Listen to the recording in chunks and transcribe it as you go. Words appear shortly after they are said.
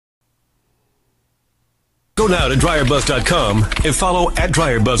Go now to DryerBuzz.com and follow at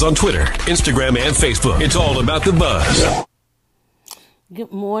DryerBuzz on Twitter, Instagram, and Facebook. It's all about the buzz.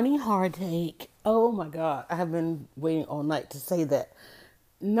 Good morning, heartache. Oh my God, I have been waiting all night to say that.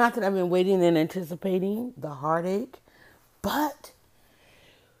 Not that I've been waiting and anticipating the heartache, but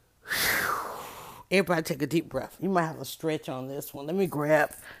everybody take a deep breath. You might have a stretch on this one. Let me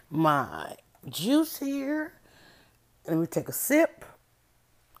grab my juice here. Let me take a sip.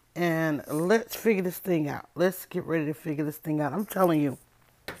 And let's figure this thing out. Let's get ready to figure this thing out. I'm telling you,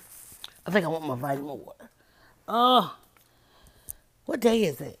 I think I want my vitamin water. What day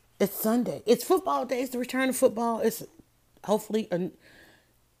is it? It's Sunday. It's football day. It's the return of football. It's hopefully,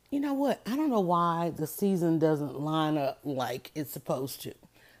 you know what? I don't know why the season doesn't line up like it's supposed to.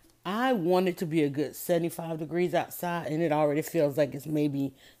 I want it to be a good 75 degrees outside, and it already feels like it's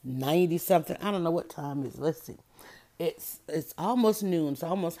maybe 90 something. I don't know what time it is. Let's see. It's almost noon. It's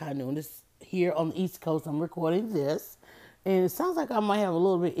almost high noon. It's here on the East Coast. I'm recording this. And it sounds like I might have a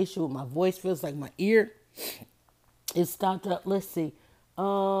little bit issue with my voice. Feels like my ear is stopped up. Let's see.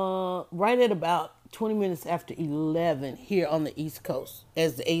 Right at about 20 minutes after 11 here on the East Coast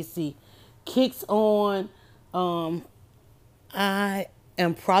as the AC kicks on. I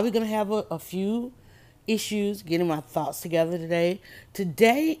am probably going to have a few issues getting my thoughts together today.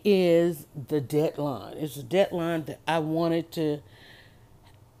 Today is the deadline. It's a deadline that I wanted to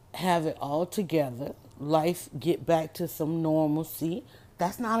have it all together. Life get back to some normalcy.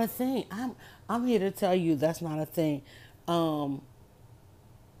 That's not a thing. I'm here to tell you that's not a thing.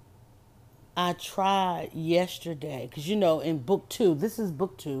 I tried yesterday because in book 2. This is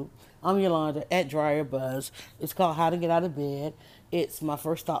book 2. I'm Yolanda at Dryer Buzz. It's called How to Get Out of Bed. It's my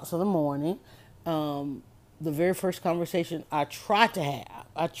first thoughts of the morning. The very first conversation I try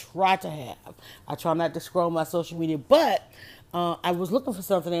not to scroll my social media, but I was looking for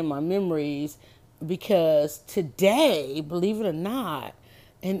something in my memories because today, believe it or not,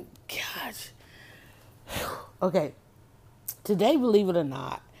 and gosh, okay, today, believe it or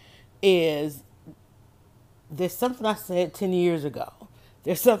not, there's something I said 10 years ago.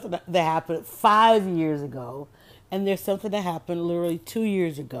 There's something that happened 5 years ago, and there's something that happened literally 2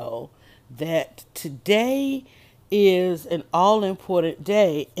 years ago. That today is an all-important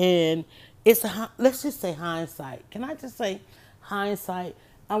day, and let's just say hindsight. Can I just say hindsight?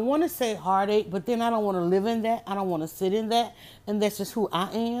 I want to say heartache, but then I don't want to live in that. I don't want to sit in that, and that's just who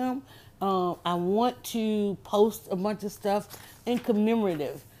I am. I want to post a bunch of stuff in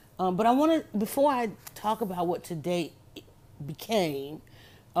commemorative, but I want to, before I talk about what today became,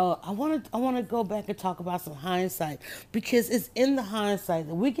 I want to go back and talk about some hindsight, because it's in the hindsight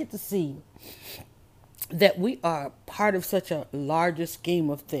that we get to see that we are part of such a larger scheme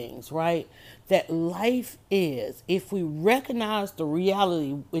of things, right? That life is, if we recognize the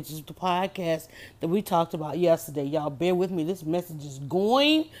reality, which is the podcast that we talked about yesterday. Y'all bear with me. This message is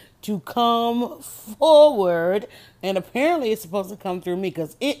going to come forward, and apparently it's supposed to come through me,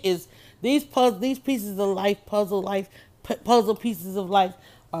 because it is these pieces of life, puzzle pieces of life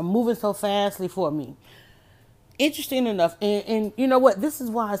are moving so fastly for me. Interesting enough, and you know what? This is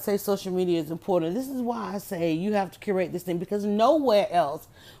why I say social media is important. This is why I say you have to curate this thing, because nowhere else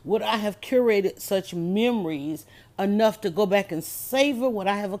would I have curated such memories enough to go back and savor what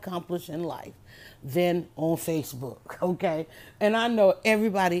I have accomplished in life than on Facebook, okay? And I know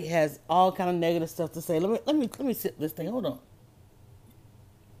everybody has all kind of negative stuff to say. Let me sip this thing. Hold on.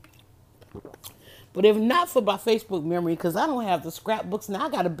 But if not for my Facebook memory, because I don't have the scrapbooks now, I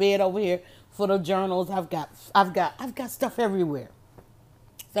got a bed over here for the journals. I've got stuff everywhere.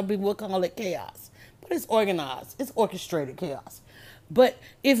 Some people would call it chaos, but it's organized. It's orchestrated chaos. But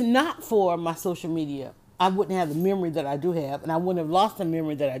if not for my social media, I wouldn't have the memory that I do have, and I wouldn't have lost the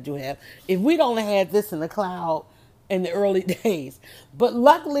memory that I do have if we'd only had this in the cloud in the early days. But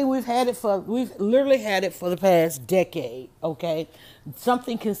luckily we've literally had it for the past decade, okay?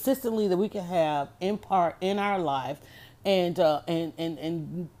 Something consistently that we can have in part in our life, and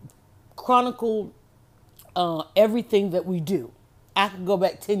chronicle everything that we do. I could go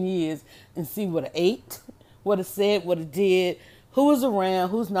back 10 years and see what I ate, what I said, what I did, who was around,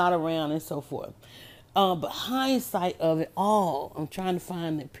 who's not around, and so forth. But hindsight of it all, I'm trying to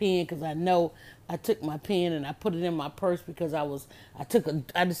find the pen, because I know I took my pen and I put it in my purse, because I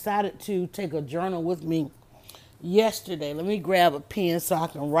decided to take a journal with me yesterday. Let me grab a pen so I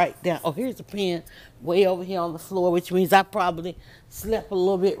can write down. Oh, here's a pen way over here on the floor, which means I probably slept a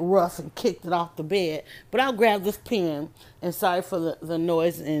little bit rough and kicked it off the bed. But I'll grab this pen, and sorry for the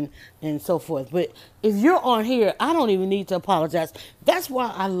noise and so forth. But if you're on here, I don't even need to apologize. That's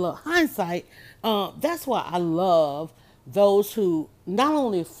why I love hindsight. That's why I love those who not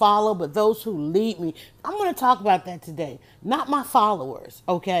only follow, but those who lead me. I'm going to talk about that today. Not my followers,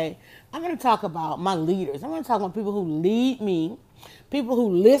 okay? I'm going to talk about my leaders. I'm going to talk about people who lead me, people who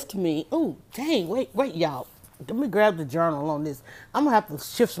lift me. Oh, dang, wait, y'all. Let me grab the journal on this. I'm going to have to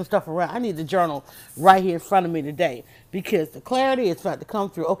shift some stuff around. I need the journal right here in front of me today because the clarity is about to come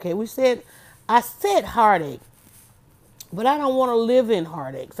through. Okay, I said heartache, but I don't want to live in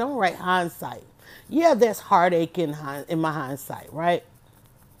heartache. So I'm going to write hindsight. Yeah, there's heartache in my hindsight, right?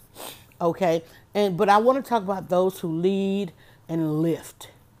 Okay, but I want to talk about those who lead and lift,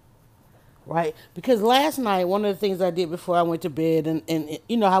 right? Because last night, one of the things I did before I went to bed, and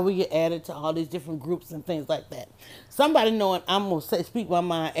you know how we get added to all these different groups and things like that. Somebody knowing I'm gonna speak my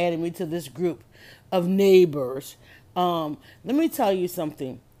mind added me to this group of neighbors. Let me tell you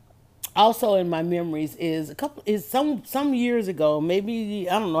something. Also in my memories is some years ago, maybe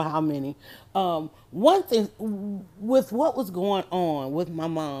I don't know how many. One thing with what was going on with my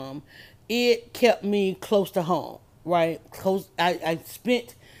mom, it kept me close to home, right? Close. I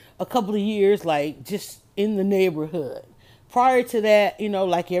spent a couple of years like just in the neighborhood. Prior to that, you know,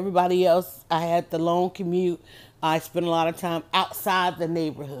 like everybody else, I had the long commute. I spent a lot of time outside the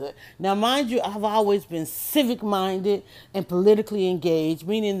neighborhood. Now, mind you, I've always been civic minded and politically engaged,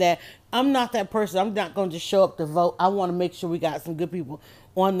 meaning that I'm not that person. I'm not going to just show up to vote. I want to make sure we got some good people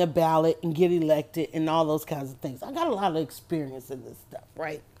on the ballot and get elected and all those kinds of things. I got a lot of experience in this stuff,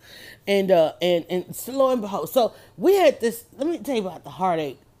 right? And lo and behold, so we had this. Let me tell you about the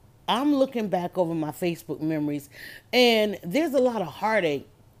heartache. I'm looking back over my Facebook memories, and there's a lot of heartache.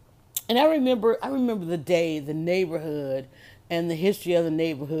 And I remember the day the neighborhood and the history of the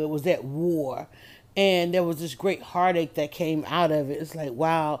neighborhood was at war. And there was this great heartache that came out of it. It's like,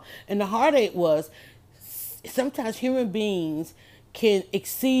 wow. And the heartache was sometimes human beings can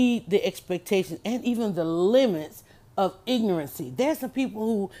exceed the expectations and even the limits of ignorancy. There's some people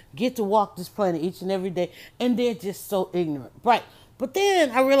who get to walk this planet each and every day and they're just so ignorant. Right. But then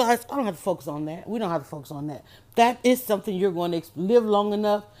I realized I don't have to focus on that. We don't have to focus on that. That is something you're going to live long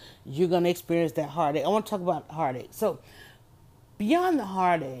enough. You're going to experience that heartache. I want to talk about heartache. So beyond the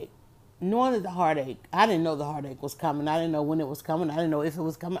heartache, knowing that the heartache, I didn't know the heartache was coming. I didn't know when it was coming. I didn't know if it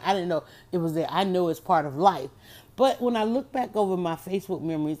was coming. I didn't know it was there. I know it's part of life. But when I look back over my Facebook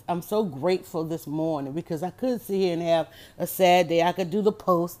memories, I'm so grateful this morning because I could sit here and have a sad day. I could do the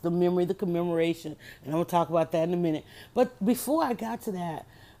post, the memory, the commemoration, and I'm going to talk about that in a minute. But before I got to that,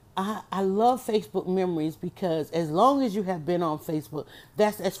 I love Facebook memories because as long as you have been on Facebook,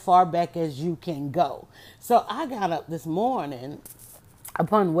 that's as far back as you can go. So I got up this morning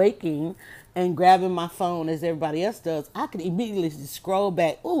upon waking and grabbing my phone as everybody else does. I could immediately scroll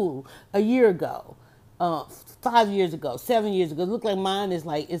back, a year ago. 5 years ago, 7 years ago. It looked like mine is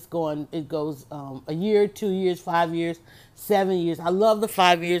like it goes a year, 2 years, 5 years, 7 years. I love the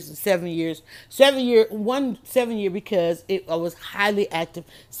 5 years and 7 years. 7 year because I was highly active.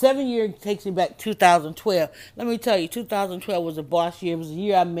 7 year takes me back 2012. Let me tell you, 2012 was a boss year. It was a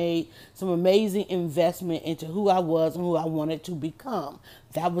year I made some amazing investment into who I was and who I wanted to become.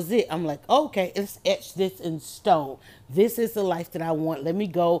 That was it. I'm like, okay, let's etch this in stone. This is the life that I want. Let me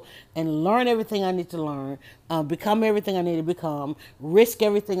go and learn everything I need to learn, become everything I need to become, risk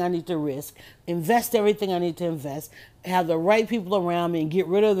everything I need to risk, invest everything I need to invest, have the right people around me and get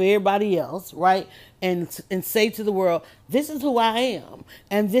rid of everybody else, right? And say to the world, this is who I am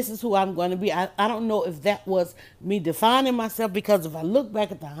and this is who I'm going to be. I don't know if that was me defining myself because if I look back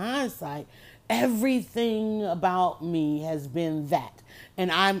at the hindsight, everything about me has been that.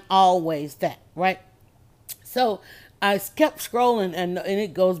 And I'm always that, right? So I kept scrolling and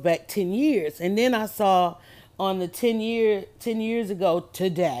it goes back 10 years. And then I saw on the 10 years ago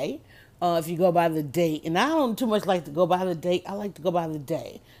today, if you go by the date, and I don't too much like to go by the date. I like to go by the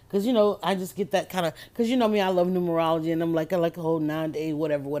day because, I just get that kind of, because you know me, I love numerology and I like a whole 9 days,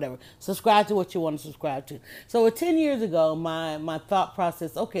 whatever. Subscribe to what you want to subscribe to. So 10 years ago, my thought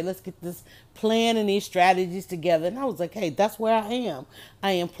process, okay, let's get this plan and these strategies together. And I was like, hey, that's where I am.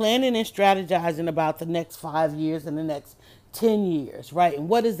 I am planning and strategizing about the next 5 years and the next 10 years, right? And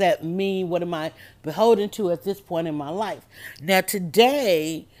what does that mean? What am I beholden to at this point in my life? Now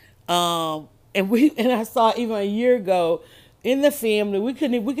today, and I saw even a year ago in the family, we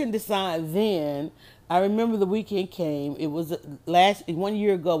couldn't decide then. I remember the weekend came. It was 1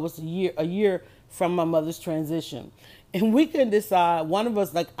 year ago was a year from my mother's transition. And we couldn't decide. One of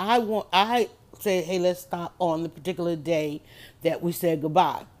us, I said, hey, let's stop on the particular day that we said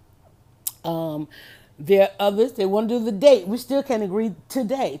goodbye. There are others, they want to do the date. We still can't agree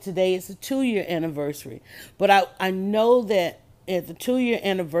today. Today is a 2-year anniversary. But I know that at the 2 year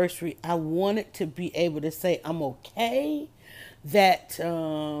anniversary, I wanted to be able to say I'm okay. That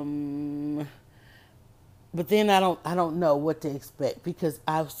but then I don't know what to expect because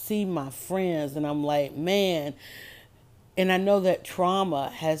I see my friends and I'm like, man, and I know that trauma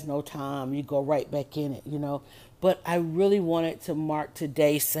has no time. You go right back in it. But I really wanted to mark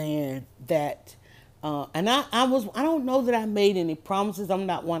today saying that, and I don't know that I made any promises. I'm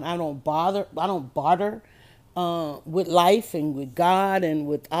not one. I don't barter with life and with God and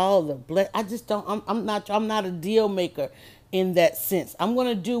with all the I just don't. I'm not a deal maker in that sense. I'm going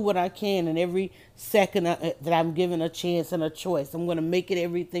to do what I can, and every second that I'm given a chance and a choice, I'm going to make it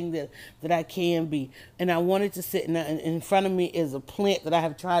everything that I can be. And I wanted to sit in front of me is a plant that I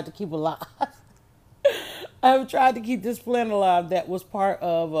have tried to keep alive. I have tried to keep this plant alive that was part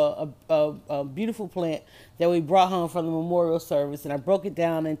of a beautiful plant that we brought home from the memorial service. And I broke it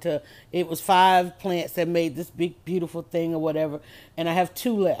down into, it was 5 plants that made this big, beautiful thing or whatever. And I have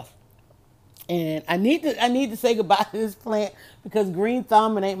 2 left. And I need to say goodbye to this plant because green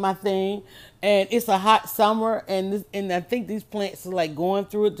thumbing ain't my thing, and it's a hot summer, and I think these plants are like going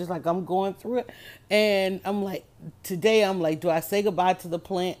through it just like I'm going through it, and I'm like, today I'm like, do I say goodbye to the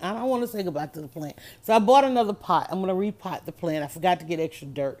plant? I don't want to say goodbye to the plant, so I bought another pot. I'm gonna repot the plant. I forgot to get extra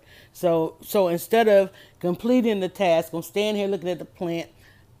dirt, so instead of completing the task, I'm staying here looking at the plant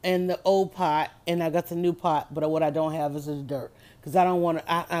and the old pot, and I got the new pot, but what I don't have is the dirt. Because I don't want to,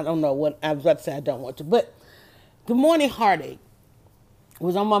 I don't know what, I was about to say I don't want to. But Good Morning Heartache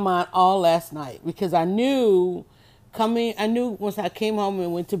was on my mind all last night. Because I knew once I came home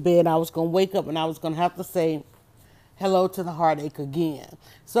and went to bed, I was going to wake up and I was going to have to say hello to the heartache again.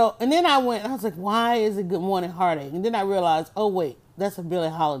 So, and then I was like, why is it Good Morning Heartache? And then I realized, oh wait, that's a Billie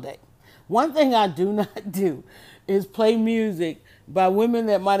Holiday. One thing I do not do is play music by women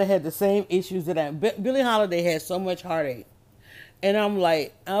that might have had the same issues that Billie Holiday had so much heartache. And I'm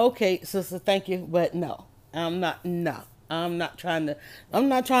like, okay, sister, thank you, but no, I'm not. No, I'm not trying to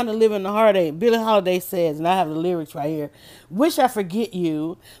live in the heartache. Billie Holiday says, and I have the lyrics right here. Wish I forget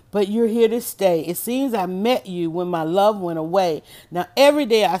you, but you're here to stay. It seems I met you when my love went away. Now every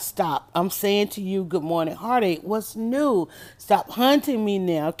day I stop, I'm saying to you, good morning, heartache. What's new? Stop hunting me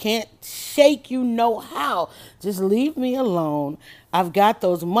now. Can't shake you no how. Just leave me alone. I've got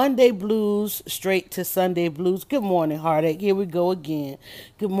those Monday blues straight to Sunday blues. Good morning, heartache. Here we go again.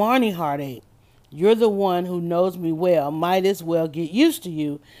 Good morning, heartache. You're the one who knows me well. Might as well get used to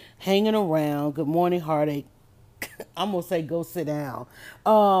you hanging around. Good morning, heartache. I'm gonna say go sit down.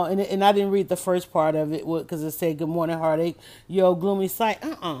 And I didn't read the first part of it because it said good morning, heartache. Yo, gloomy sight.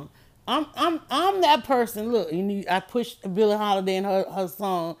 I'm that person. Look, I pushed Billie Holiday and her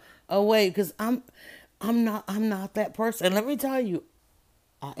song away because I'm not that person. Let me tell you,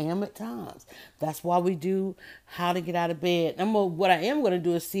 I am at times. That's why we do how to get out of bed. What I am going to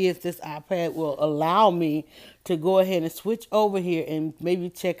do is see if this iPad will allow me to go ahead and switch over here and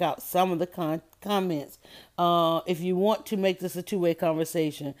maybe check out some of the comments. If you want to make this a two-way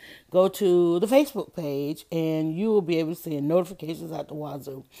conversation, go to the Facebook page and you will be able to see notifications at the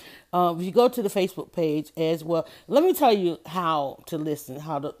wazoo. If you go to the Facebook page as well, let me tell you how to listen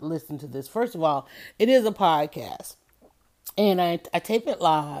to this. First of all, it is a podcast. And I tape it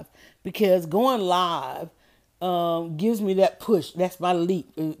live because going live gives me that push. That's my leap.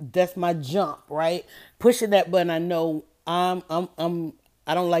 That's my jump, right? Pushing that button, I know I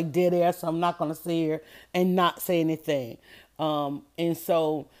don't like dead air, so I'm not gonna sit here and not say anything. And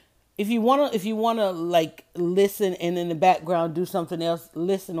so if you wanna like listen and in the background do something else,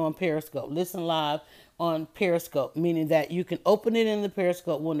 listen on Periscope. Listen live on Periscope, meaning that you can open it in the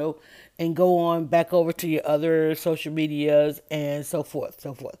Periscope window and go on back over to your other social medias and so forth.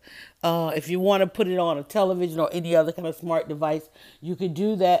 If you want to put it on a television or any other kind of smart device, you can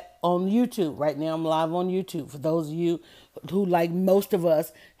do that on YouTube. Right now I'm live on YouTube. For those of you who, like most of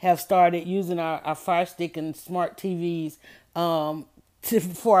us, have started using our Fire Stick and smart TVs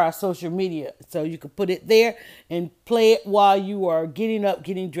for our social media. So you can put it there and play it while you are getting up,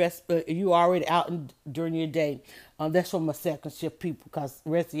 getting dressed. You are already out during your day. That's for my second shift people, because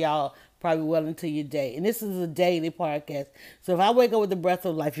the rest of y'all probably well into your day. And this is a daily podcast. So if I wake up with the breath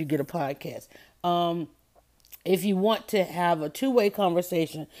of life, you get a podcast. If you want to have a two-way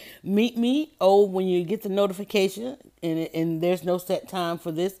conversation, meet me. When you get the notification and there's no set time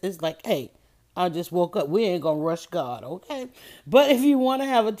for this, it's like, hey, I just woke up. We ain't going to rush God, okay? But if you want to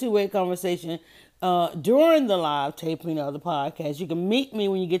have a two-way conversation during the live taping of the podcast, you can meet me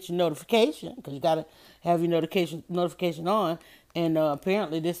when you get your notification, because you got to have your notification on. And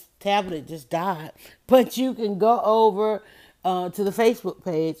apparently this tablet just died. But you can go over to the Facebook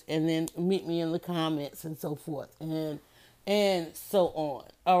page and then meet me in the comments and so forth. And and so on.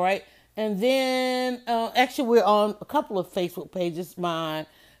 All right. And then actually we're on a couple of Facebook pages, my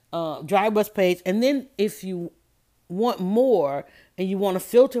Dry Bus page. And then if you want more and you want to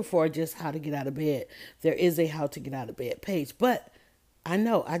filter for just how to get out of bed, there is a how to get out of bed page. But I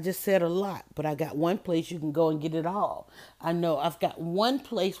know I just said a lot, but I got one place you can go and get it all. I know I've got one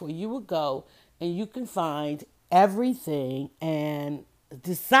place where you will go and you can find everything and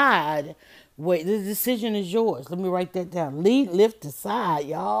decide. Wait, the decision is yours. Let me write that down. Lead, lift, decide,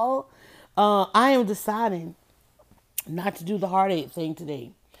 y'all. I am deciding not to do the heartache thing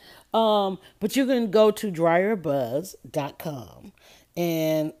today. But you can go to dryerbuzz.com.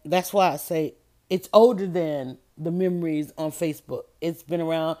 And that's why I say it's older than the memories on Facebook. It's been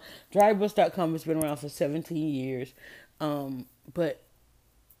around. Dryerbuzz.com has been around for 17 years. But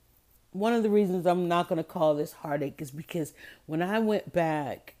one of the reasons I'm not going to call this heartache is because when I went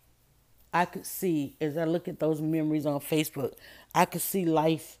back, I could see, as I look at those memories on Facebook, I could see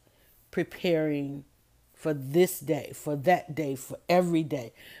life preparing for this day, for that day, for every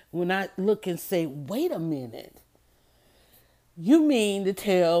day. When I look and say, wait a minute, you mean to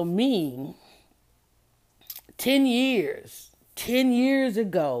tell me 10 years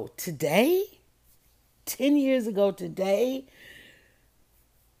ago today, 10 years ago today,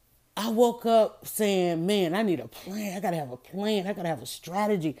 I woke up saying, man, I need a plan. I got to have a plan. I got to have a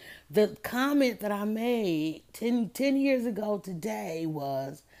strategy. The comment that I made 10 years ago today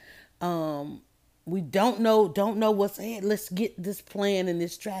was, we don't know what's ahead. Let's get this plan and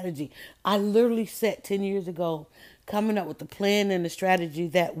this strategy. I literally set 10 years ago coming up with the plan and the strategy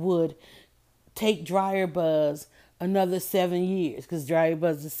that would take Dryer Buzz another 7 years, because Dryer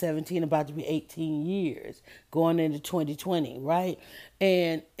Buzz is 17, about to be 18 years, going into 2020, right?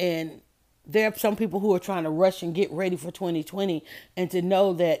 And there are some people who are trying to rush and get ready for 2020, and to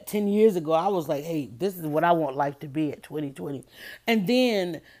know that 10 years ago I was like, hey, this is what I want life to be at 2020. And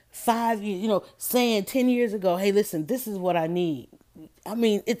then 5 years, saying 10 years ago, hey, listen, this is what I need. I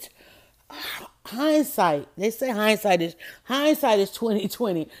mean, it's hindsight. They say hindsight is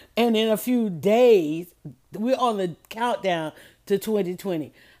 2020, and in a few days we're on the countdown to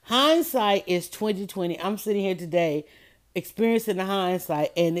 2020. Hindsight is 2020. I'm sitting here today experiencing the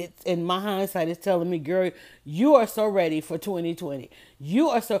hindsight, and my hindsight is telling me, girl, you are so ready for 2020.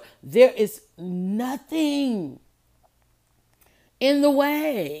 There is nothing in the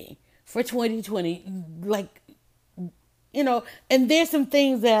way for 2020. And there's some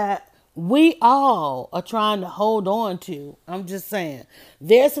things that we all are trying to hold on to. I'm just saying.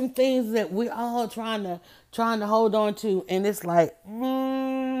 There's some things that we all trying to hold on to, and it's like,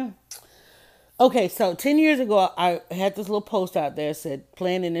 okay, so 10 years ago, I had this little post out there that said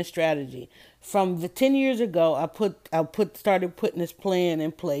planning and strategy. From the 10 years ago, I started putting this plan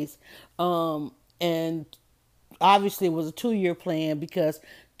in place. And obviously it was a 2-year plan, because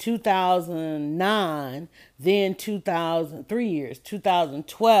 2009, then 2000, 3 years,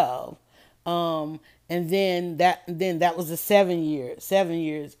 2012, and then that was a 7 years,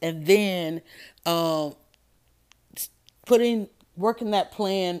 and then working that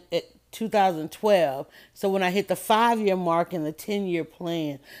plan at 2012. So when I hit the 5-year mark and the 10-year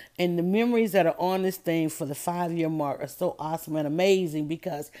plan, and the memories that are on this thing for the 5-year mark are so awesome and amazing,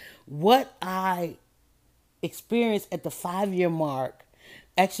 because what I experienced at the 5-year mark,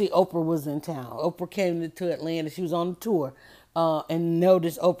 actually Oprah was in town. Oprah came to Atlanta. She was on tour, and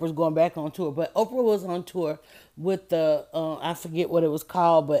noticed Oprah's going back on tour. But Oprah was on tour with the, I forget what it was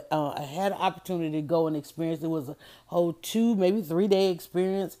called, but I had an opportunity to go and experience. It was a whole 2, maybe 3-day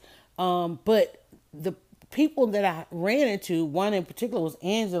experience. But the people that I ran into, one in particular was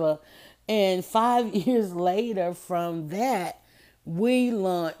Angela, and 5 years later from that, we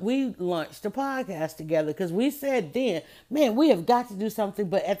launched a podcast together, because we said then, man, we have got to do something.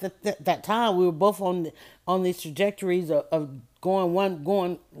 But at that time, we were both on these trajectories of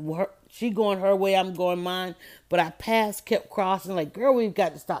she going her way, I'm going mine. But our paths kept crossing. Like, girl, we've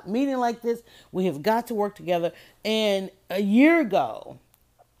got to stop meeting like this. We have got to work together. And a year ago,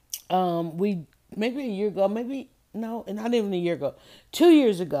 maybe a year ago, maybe no, not even a year ago, 2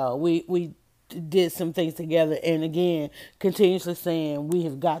 years ago, we did some things together, and again, continuously saying we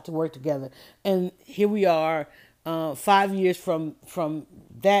have got to work together. And here we are, 5 years from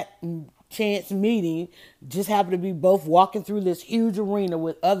that chance meeting. Just happened to be both walking through this huge arena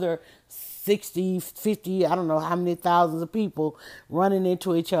with other 60, 50, I don't know how many thousands of people running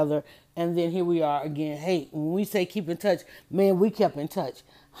into each other. And then here we are again. Hey, when we say keep in touch, man, we kept in touch.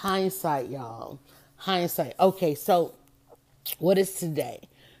 Hindsight, y'all. Hindsight. Okay, so what is today?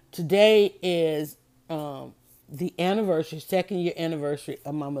 Today is the anniversary, 2nd year anniversary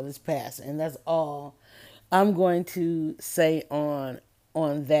of my mother's passing, and that's all I'm going to say on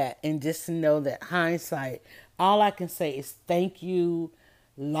that, and just to know that hindsight, all I can say is thank you,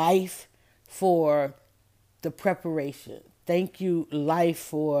 life, for the preparation. Thank you, life,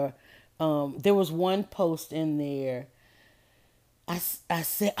 for there was one post in there. I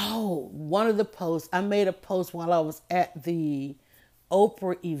said, oh, one of the posts, I made a post while I was at the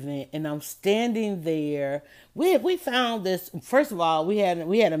Oprah event, and I'm standing there. We found this. First of all, we had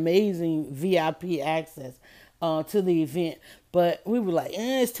amazing VIP access to the event, but we were like,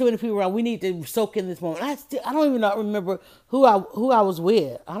 it's too many people around. We need to soak in this moment. I don't even not remember who I was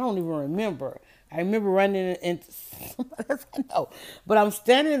with. I don't even remember. I remember running into somebody else I know, but I'm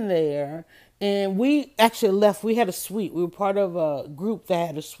standing there. And we actually left. We had a suite. We were part of a group that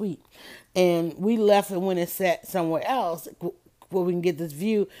had a suite. And we left and went and sat somewhere else where we can get this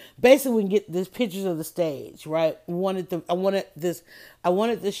view. Basically, we can get these pictures of the stage, right? I wanted this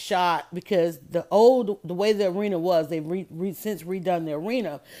shot because the way the arena was, they've since redone the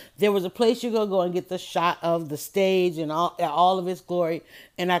arena. There was a place you could go and get the shot of the stage and all of its glory,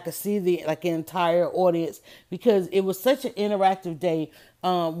 and I could see the entire audience because it was such an interactive day.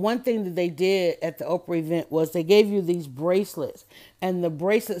 One thing that they did at the Oprah event was they gave you these bracelets, and the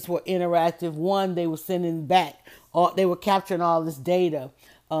bracelets were interactive. One, they were sending back, they were capturing all this data.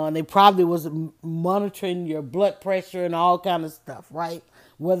 They probably was monitoring your blood pressure and all kind of stuff, right?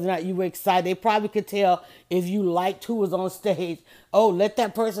 Whether or not you were excited. They probably could tell if you liked who was on stage. Oh, let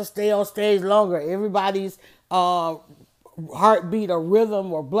that person stay on stage longer. Everybody's heartbeat or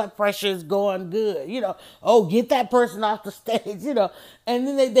rhythm or blood pressure is going good, oh, get that person off the stage, and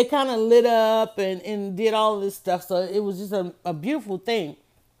then they kind of lit up and did all of this stuff. So it was just a beautiful thing.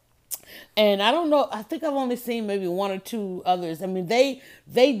 And I don't know, I think I've only seen maybe one or two others. I mean, they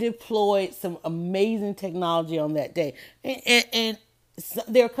deployed some amazing technology on that day. And so,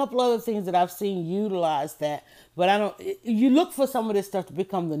 there are a couple other things that I've seen utilize that, but you look for some of this stuff to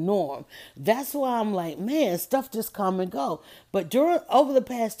become the norm. That's why I'm like, man, stuff just come and go. But over the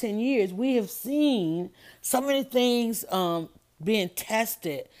past 10 years, we have seen so many things being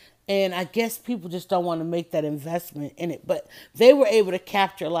tested. And I guess people just don't want to make that investment in it. But they were able to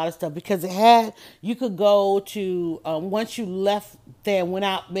capture a lot of stuff because you could go to, once you left there and went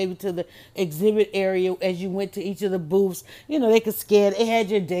out maybe to the exhibit area, as you went to each of the booths, they could scan. It had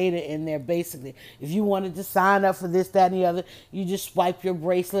your data in there, basically. If you wanted to sign up for this, that, and the other, you just swipe your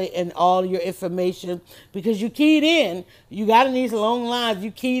bracelet and all your information because you keyed in. You got in these long lines,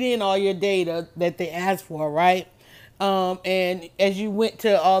 you keyed in all your data that they asked for, right? And as you went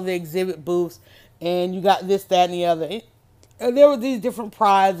to all the exhibit booths and you got this, that, and the other, there were these different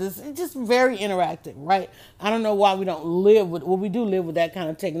prizes. It's just very interactive, right? I don't know why we don't live with, well, we do live with that kind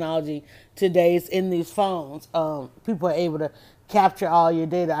of technology today. It's in these phones. People are able to capture all your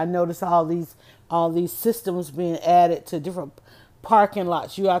data. I noticed all these systems being added to different parking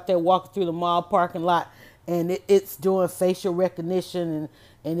lots. You out there walking through the mall parking lot and it's doing facial recognition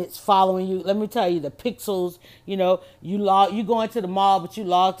and it's following you. Let me tell you, the pixels, you go into the mall, but you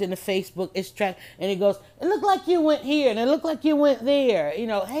logged into Facebook, it's tracked, and it goes, it looked like you went here, and it looked like you went there.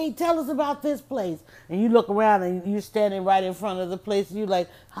 Hey, tell us about this place. And you look around, and you're standing right in front of the place, and you're like,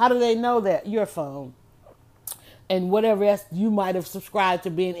 how do they know that? Your phone. And whatever else you might have subscribed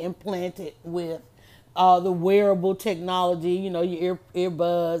to being implanted with the wearable technology, your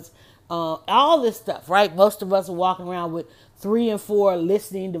earbuds, all this stuff, right? Most of us are walking around with 3 and 4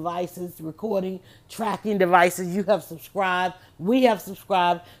 listening devices, recording, tracking devices. You have subscribed. We have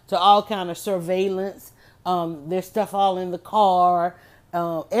subscribed to all kind of surveillance. There's stuff all in the car,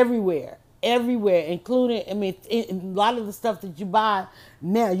 everywhere, including, a lot of the stuff that you buy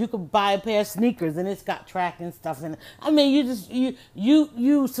now, you could buy a pair of sneakers and it's got tracking stuff in it.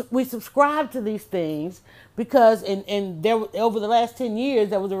 We subscribe to these things because, and there, over the last 10 years,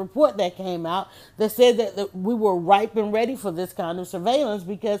 there was a report that came out that said that we were ripe and ready for this kind of surveillance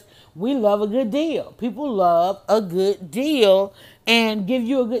because we love a good deal. People love a good deal and give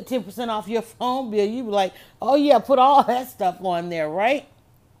you a good 10% off your phone bill. You be like, oh yeah, put all that stuff on there, right?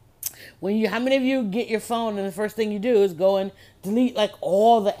 How many of you get your phone and the first thing you do is go and delete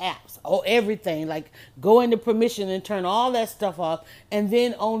all the apps, everything, go into permission and turn all that stuff off and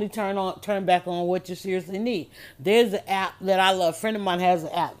then only turn back on what you seriously need. There's an app that I love. A friend of mine has an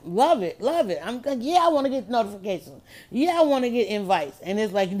app. Love it. I'm like, yeah, I want to get notifications. Yeah, I want to get invites. And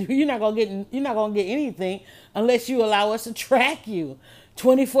it's like, you're not gonna get anything unless you allow us to track you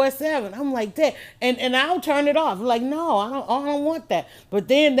 24/7. I'm like that, and I'll turn it off. I'm like, no, I don't want that. But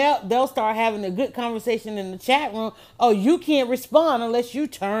then they'll start having a good conversation in the chat room. Oh, you can't respond unless you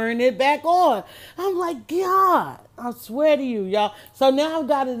turn it back on. I'm like, God, I swear to you, y'all. So now I've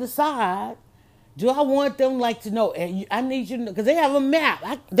got to decide, Do I want them like to know? I need you to know because they have a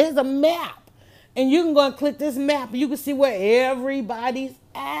map. There's a map, and you can go and click this map, and you can see where everybody's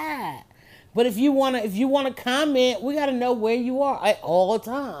at. But if you wanna comment, we gotta know where you are at all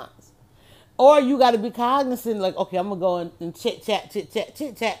times. Or you gotta be cognizant, like, okay, I'm gonna go and chit chat,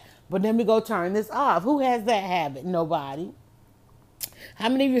 but then we go turn this off. Who has that habit? Nobody. How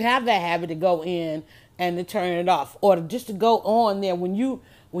many of you have that habit to go in and to turn it off, or just to go on there when you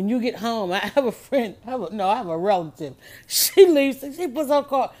get home? I have a friend. I have a relative. She leaves. She puts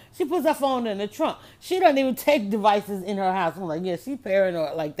her phone in the trunk. She doesn't even take devices in her house. I'm like, yeah, she's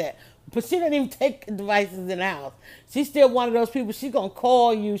paranoid like that. But she doesn't even take devices in the house. She's still one of those people. She's gonna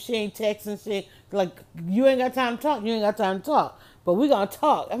call you. She ain't texting. She like, you ain't got time to talk. You ain't got time to talk. But we gonna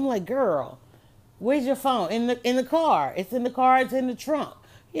talk. I'm like, girl, where's your phone? In the car. It's in the car. It's in the trunk.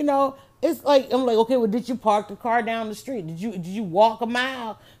 You know, it's like, I'm like, okay, well, did you park the car down the street? Did you walk a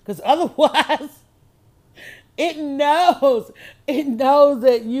mile? Because otherwise, it knows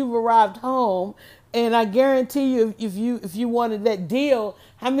that you've arrived home. And I guarantee you, if you wanted that deal,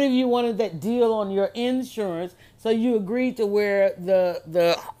 how many of you wanted that deal on your insurance? So you agreed to wear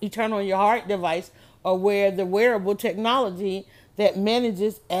you turn on your heart device or wear the wearable technology that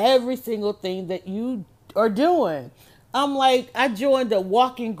manages every single thing that you are doing. I'm like, I joined a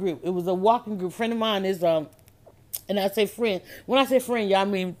walking group. It was a walking group. A friend of mine is and I say friend. When I say friend, y'all,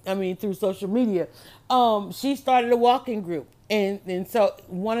 I mean through social media. She started a walking group, and so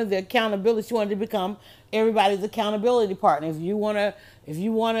one of the accountability, she wanted to become everybody's accountability partner. If you wanna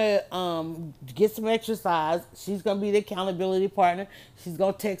get some exercise, she's gonna be the accountability partner. She's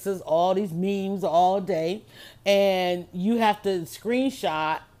gonna text us all these memes all day, and you have to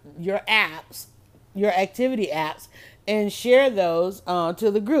screenshot your apps, your activity apps, and share those to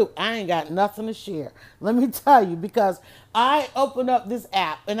the group. I ain't got nothing to share. Let me tell you, because I opened up this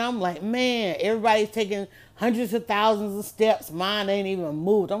app and I'm like, man, everybody's taking hundreds of thousands of steps. Mine ain't even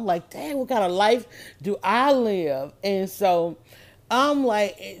moved. I'm like, dang, what kind of life do I live? And so I'm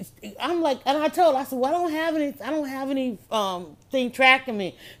like, and I told her, I said, well, I don't have any thing tracking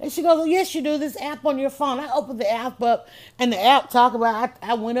me. And she goes, well, yes, you do. This app on your phone. I opened the app up, and the app talk about,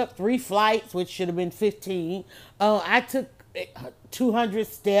 I went up 3 flights, which should have been 15. I took 200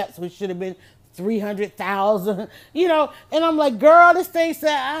 steps, which should have been 300,000, you know, and I'm like, girl, this thing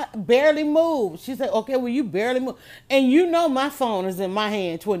said I barely move. She said, okay, well, you barely move. And you know my phone is in my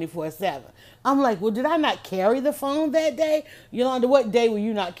hand 24/7. I'm like, well, did I not carry the phone that day? Yolanda, what day were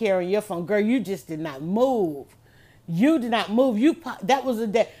you not carrying your phone? Girl, you just did not move. You did not move. That was a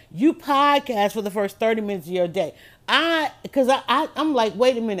day. You podcast for the first 30 minutes of your day. I'm like,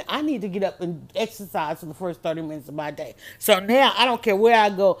 wait a minute. I need to get up and exercise for the first 30 minutes of my day. So now I don't care where I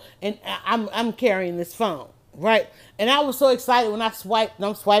go, and I'm carrying this phone, right? And I was so excited when I swiped, and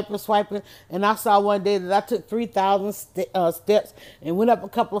I'm swiping, and I saw one day that I took 3,000 steps and went up a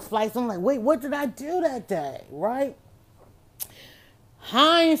couple of flights. I'm like, wait, what did I do that day, right?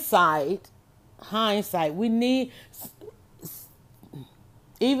 Hindsight, we need,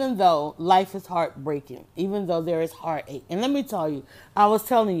 even though life is heartbreaking, even though there is heartache. And let me tell you, I was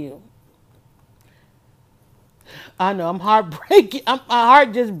telling you, I know I'm heartbreaking. My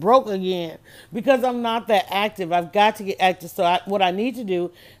heart just broke again because I'm not that active. I've got to get active. So what I need to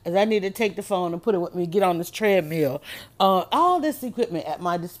do is I need to take the phone and put it with me, get on this treadmill. All this equipment at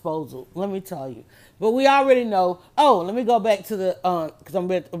my disposal, let me tell you. But we already know. Oh, let me go back to because I'm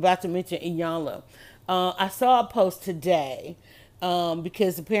about to mention Iyanla. I saw a post today.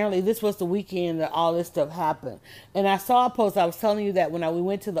 Because apparently this was the weekend that all this stuff happened. And I saw a post. I was telling you that when we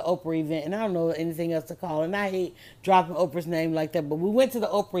went to the Oprah event, and I don't know anything else to call it, and I hate dropping Oprah's name like that, but we went to the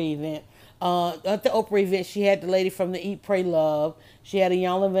Oprah event. At the Oprah event, she had the lady from the Eat, Pray, Love. She had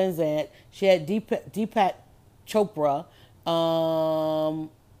Iyanla Vanzant. She had Deepak Chopra,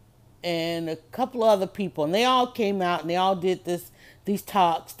 and a couple of other people. And they all came out, and they all did these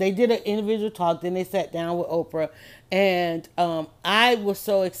talks. They did an individual talk, then they sat down with Oprah. And I was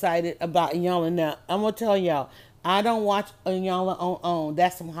so excited about Iyanla. Now, I'm going to tell y'all, I don't watch Iyanla on.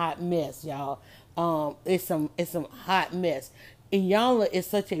 That's some hot mess, y'all. It's some hot mess. Iyanla is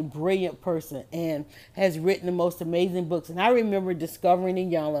such a brilliant person and has written the most amazing books. And I remember discovering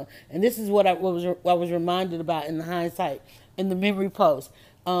Iyanla, and this is what I was reminded about in the hindsight, in the memory post.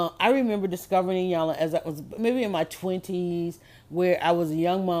 I remember discovering Iyanla as I was maybe in my 20s, where I was a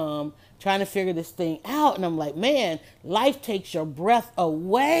young mom trying to figure this thing out. And I'm like, man, life takes your breath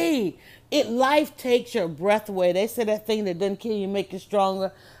away. Life takes your breath away. They say that thing that doesn't kill you make you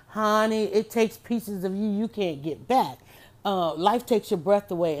stronger. Honey, it takes pieces of you can't get back. Life takes your breath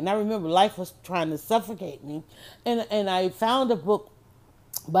away. And I remember life was trying to suffocate me. And I found a book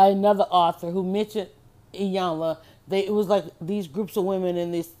by another author who mentioned Iyanla. It was like these groups of women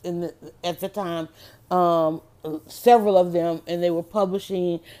at the time, um, several of them, and they were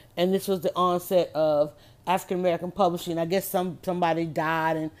publishing, and this was the onset of African American publishing. I guess somebody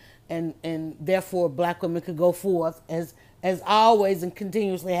died, and therefore black women could go forth as always and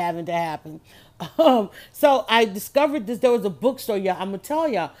continuously having to happen. So I discovered this. There was a bookstore, y'all. I'm gonna tell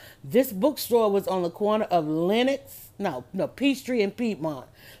y'all, this bookstore was on the corner of Peachtree and Piedmont.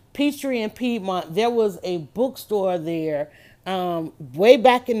 Peachtree and Piedmont. There was a bookstore there, way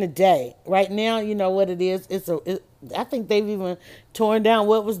back in the day. Right now, you know what it is. I think they've even torn down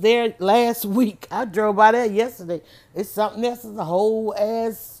what was there last week. I drove by there yesterday. It's something else. It's a whole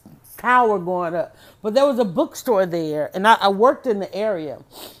ass tower going up. But there was a bookstore there, and I worked in the area.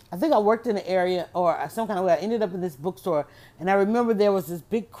 I think I worked in the area or some kind of way. I ended up in this bookstore, and I remember there was this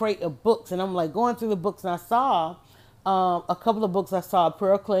big crate of books, and I'm like going through the books, and I saw a couple of books. I saw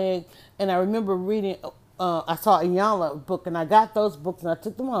Pearl Clegg, and I remember reading. I saw a Iyanla book, and I got those books, and I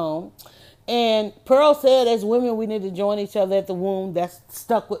took them home. And Pearl said, as women, we need to join each other at the womb. That's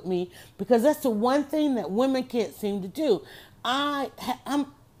stuck with me because that's the one thing that women can't seem to do. I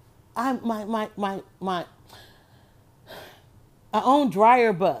own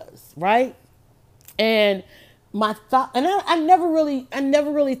Dryer Buzz, right? And my thought, and I never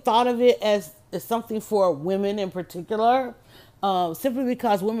really thought of it as something for women in particular, simply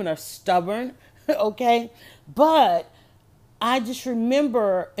because women are stubborn, okay? But I just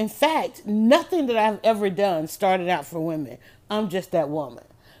remember, in fact, nothing that I've ever done started out for women. I'm just that woman.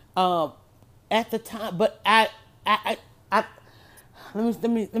 Um, at the time, but I let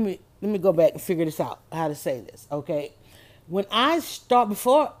me go back and figure this out, how to say this, okay?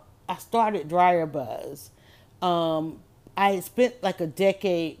 Before I started Dryer Buzz, I had spent like a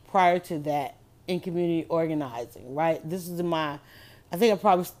decade prior to that in community organizing, right? This is I think I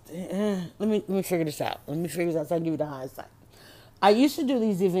probably, let me figure this out. Let me figure this out so I can give you the hindsight. I used to do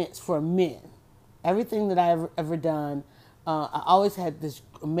these events for men. Everything that I ever done, I always had this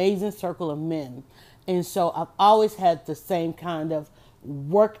amazing circle of men. And so I've always had the same kind of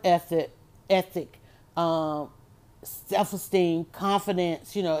work ethic, self-esteem,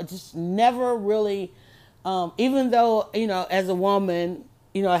 confidence, it just never really, even though, as a woman,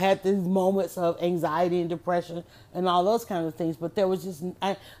 I had these moments of anxiety and depression and all those kinds of things, but there was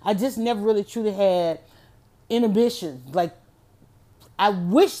I just never really truly had inhibitions. Like, I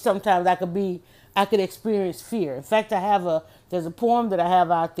wish sometimes I could experience fear. In fact, there's a poem that I have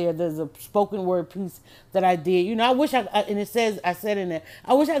out there. There's a spoken word piece that I did. I wish and it says, I said in there,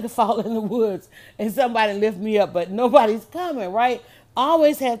 I wish I could fall in the woods and somebody lift me up, but nobody's coming, right?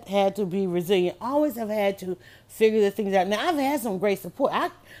 Always have had to be resilient. Always have had to figure the things out. Now, I've had some great support.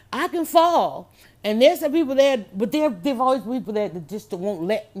 I can fall. And there's some people there, but there've always been people there that just won't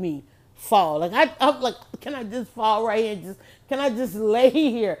let me fall. Like I'm like, can I just fall right here? Can I just lay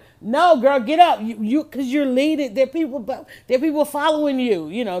here? No, girl, get up. You because you're leading. There are people following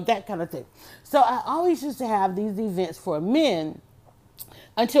you. That kind of thing. So I always used to have these events for men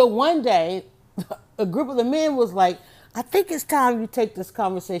until one day, a group of the men was like, I think it's time you take this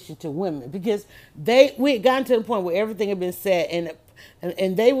conversation to women because we had gotten to the point where everything had been said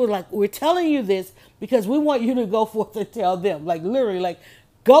and they were like, we're telling you this because we want you to go forth and tell them. Like literally, like,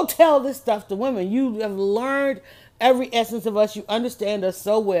 go tell this stuff to women. You have learned every essence of us. You understand us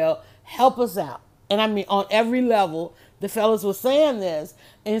so well. Help us out. And I mean, on every level, the fellas were saying this.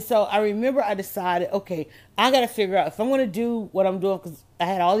 And so I remember I decided, okay, I got to figure out if I'm going to do what I'm doing, because I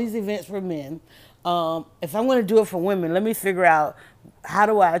had all these events for men. If I'm going to do it for women, let me figure out how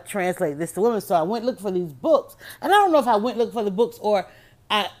do I translate this to women. So I went looking for these books. And I don't know if I went looking for the books or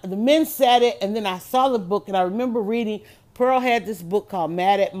the men said it, and then I saw the book, and I remember reading. Pearl had this book called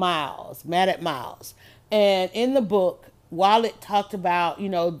Mad at Miles. And in the book, while it talked about,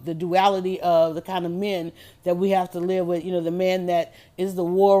 the duality of the kind of men that we have to live with, the man that is the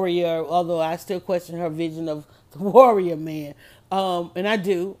warrior, although I still question her vision of the warrior man. And I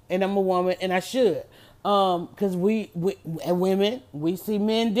do, and I'm a woman, and I should. Because we and women, we see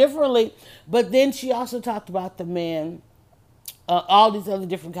men differently. But then she also talked about the man, all these other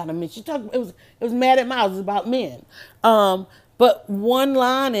different kind of men. She talked. It was Mad at Miles. It was about men. But one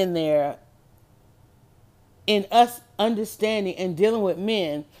line in there, in us understanding and dealing with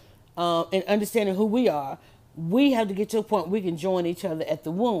men, and understanding who we are, we have to get to a point we can join each other at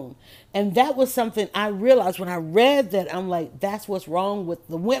the womb. And that was something I realized when I read that. I'm like, that's what's wrong with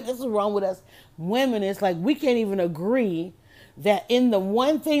the women. This is wrong with us women. It's like we can't even agree that in the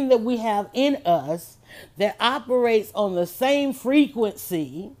one thing that we have in us that operates on the same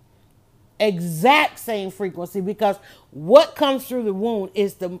frequency exact same frequency, because what comes through the womb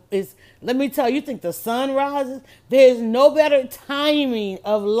is let me tell you, you think the sun rises? There's no better timing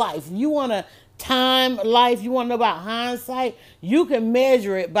of life. You want to time life, you want to know about hindsight, you can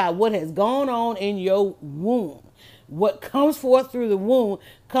measure it by what has gone on in your womb. What comes forth through the womb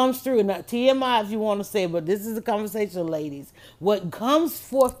comes through, not TMI if you want to say, but this is a conversation, ladies. What comes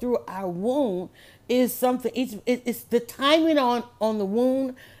forth through our womb is something, it's the timing on the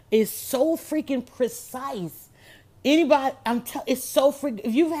womb is so freaking precise. Anybody, it's so freaking,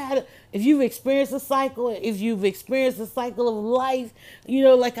 if you've experienced a cycle, if you've experienced a cycle of life,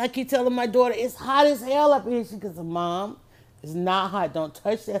 like I keep telling my daughter, it's hot as hell up here. She goes, Mom, it's not hot. Don't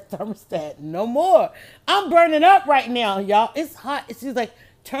touch that thermostat no more. I'm burning up right now, y'all. It's hot. She's like,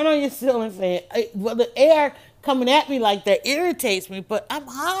 turn on your ceiling fan. Well, the air coming at me like that irritates me, but I'm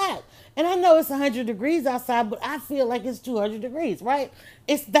hot. And I know it's 100 degrees outside, but I feel like it's 200 degrees, right?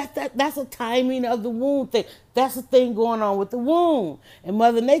 It's that's a timing of the womb thing. That's the thing going on with the womb. And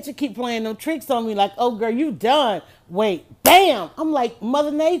Mother Nature keep playing them tricks on me like, oh, girl, you done. Wait, damn. I'm like,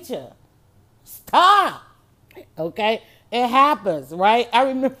 Mother Nature, stop. Okay? It happens, right? I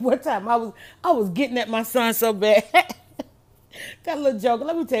remember one time I was getting at my son so bad. Got a little joke.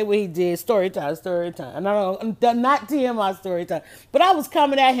 Let me tell you what he did. Story time. And I don't, not TMI story time. But I was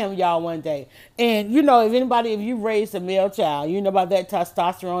coming at him, y'all, one day. And if you raised a male child, you know about that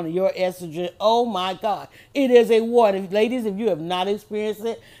testosterone and your estrogen. Oh my God. It is a war. Ladies, if you have not experienced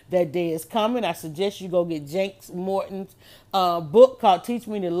it, that day is coming. I suggest you go get Jenks Morton's book called Teach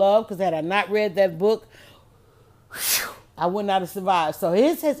Me to Love, because had I not read that book, I would not have survived. So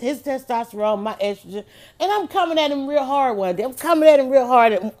his testosterone, my estrogen, and I'm coming at him real hard one day. I'm coming at him real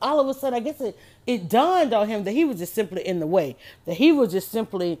hard, and all of a sudden, I guess it dawned on him that he was just simply in the way. That he was just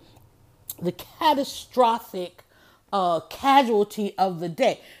simply the catastrophic casualty of the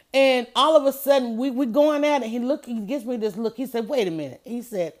day. And all of a sudden, we going at it. He gives me this look. He said, "Wait a minute." He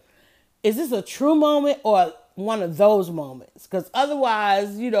said, "Is this a true moment or one of those moments? Because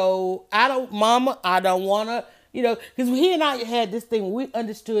otherwise, I don't want to." Because he and I had this thing, we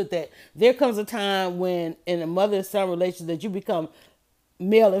understood that there comes a time when in a mother and son relationship that you become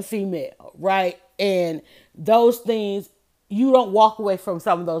male and female, right? And those things, you don't walk away from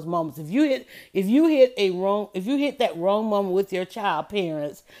some of those moments. If you hit that wrong moment with your child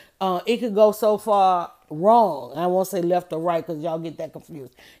parents, it could go so far wrong. I won't say left or right because y'all get that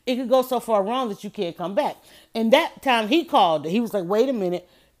confused. It could go so far wrong that you can't come back. And that time he called it. He was like, "Wait a minute.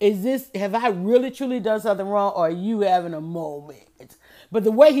 Have I really truly done something wrong, or are you having a moment?" But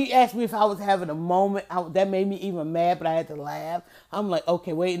the way he asked me if I was having a moment, that made me even mad, but I had to laugh. I'm like,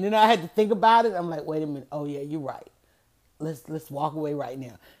 okay, wait. And then I had to think about it. I'm like, wait a minute. Oh yeah, you're right. Let's walk away right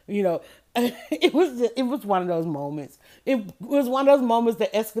now. It was one of those moments. It was one of those moments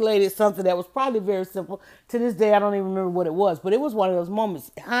that escalated something that was probably very simple. To this day, I don't even remember what it was, but it was one of those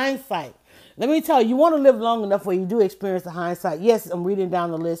moments. Hindsight. Let me tell you, you want to live long enough where you do experience the hindsight. Yes, I'm reading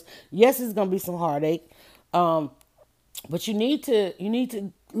down the list. Yes, it's going to be some heartache. But you need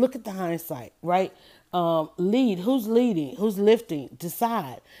to look at the hindsight, right? Lead. Who's leading? Who's lifting?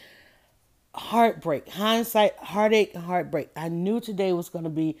 Decide. Heartbreak, hindsight, heartache, and heartbreak. I knew today I was going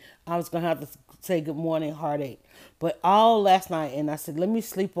to have to say good morning, heartache. But all last night, and I said, let me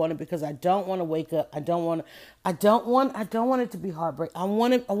sleep on it because I don't want to wake up. I don't want it to be heartbreak. I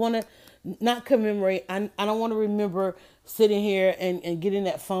want to not commemorate. I don't want to remember sitting here and getting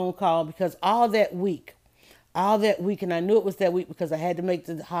that phone call, because all that week, and I knew it was that week because I had to make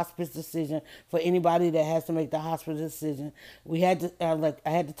the hospice decision. For anybody that has to make the hospice decision, I had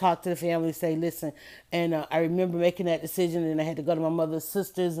to talk to the family, say, listen, and I remember making that decision, and I had to go to my mother's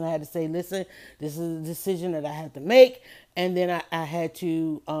sisters, and I had to say, listen, this is a decision that I have to make, and then I had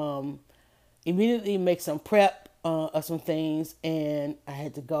to immediately make some prep of some things, and I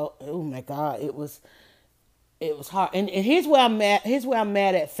had to go. Oh my God, it was hard, and here's where I'm at. Here's where I'm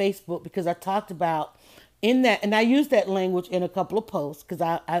mad at Facebook, because I talked about. In that, and I used that language in a couple of posts because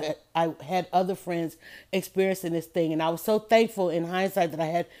I had other friends experiencing this thing, and I was so thankful in hindsight that I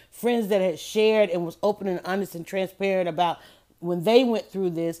had friends that had shared and was open and honest and transparent about when they went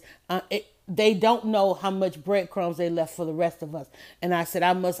through this. They don't know how much breadcrumbs they left for the rest of us, and I said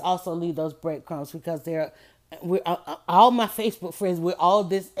I must also leave those breadcrumbs because we're all my Facebook friends. We're all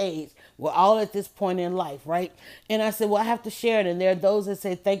this age. We're all at this point in life, right? And I said, well, I have to share it. And there are those that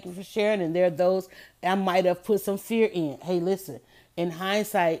say, thank you for sharing. And there are those I might have put some fear in. Hey, listen, in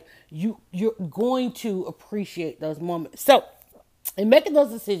hindsight, you're going to appreciate those moments. So in making those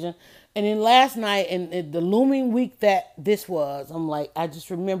decisions, and then last night and the looming week that this was, I'm like, I just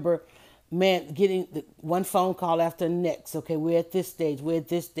remember man, getting the one phone call after the next. Okay, we're at this stage, we're at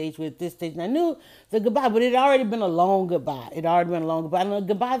this stage, we're at this stage. And I knew the goodbye, but it had already been a long goodbye. It had already been a long goodbye, and a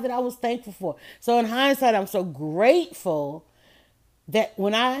goodbye that I was thankful for. So in hindsight, I'm so grateful that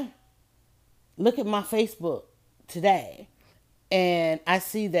when I look at my Facebook today and I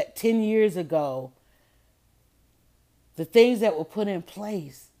see that 10 years ago, the things that were put in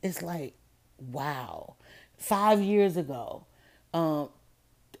place, it's like, wow. 5 years ago,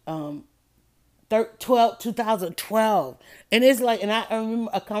 2012. And it's like, and I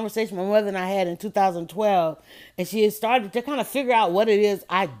remember a conversation my mother and I had in 2012, and she had started to kind of figure out what it is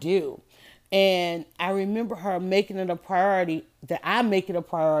I do. And I remember her making it a priority, that I make it a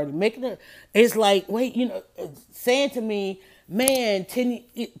priority. Making it, it's like, wait, saying to me, man,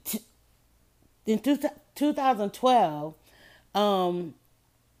 in 2012,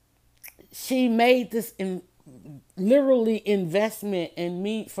 she made this literally investment in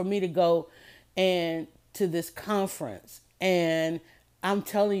me, for me to go and to this conference. And I'm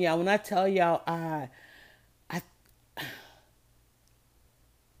telling y'all, when I tell y'all, I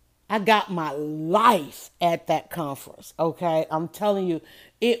got my life at that conference. Okay. I'm telling you,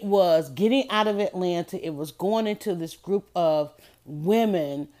 it was getting out of Atlanta. It was going into this group of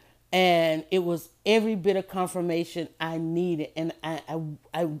women, and it was every bit of confirmation I needed. And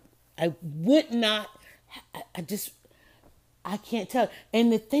I would not, I can't tell.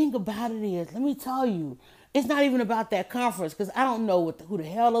 And the thing about it is, let me tell you, it's not even about that conference, because I don't know who the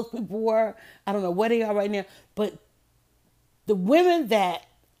hell those people were. I don't know where they are right now. But the women that,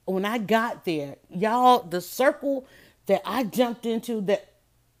 when I got there, y'all, the circle that I jumped into, that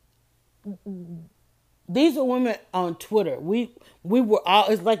these are women on Twitter. We were all,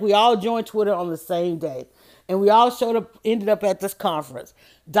 it's like we all joined Twitter on the same day. And we all ended up at this conference.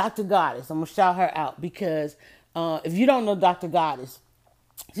 Dr. Goddess, I'm going to shout her out, because if you don't know Dr. Goddess,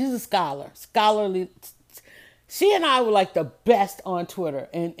 she's a scholarly. She and I were like the best on Twitter.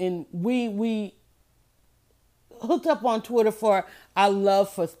 And we hooked up on Twitter for our love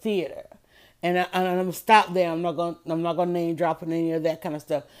for theater. And I'm gonna stop there. I'm not gonna name drop any of that kind of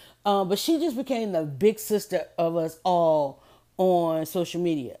stuff. But she just became the big sister of us all on social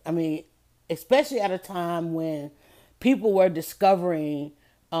media. I mean, especially at a time when people were discovering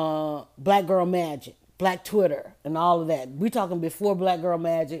Black Girl Magic, Black Twitter, and all of that. We talking before Black Girl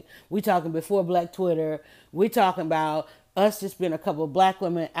Magic. We talking before Black Twitter. We talking about us just being a couple of Black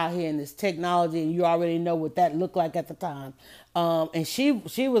women out here in this technology, and you already know what that looked like at the time. And she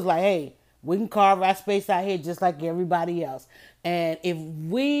was like, hey, we can carve our space out here just like everybody else. And if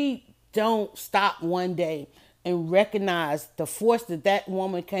we don't stop one day and recognize the force that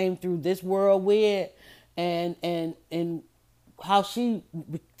woman came through this world with, and how she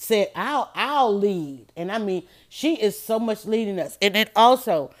said, I'll lead. And I mean, she is so much leading us. And then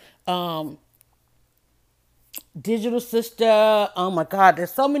also, Digital Sister, oh my God,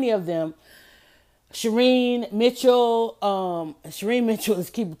 there's so many of them. Shireen Mitchell is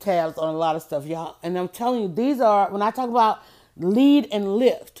keeping tabs on a lot of stuff, y'all. And I'm telling you, these are, when I talk about lead and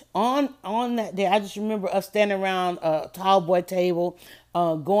lift, on that day, I just remember us standing around a tall boy table,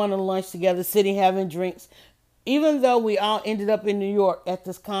 going to lunch together, sitting, having drinks. Even though we all ended up in New York at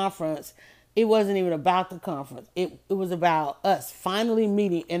this conference, it wasn't even about the conference. It was about us finally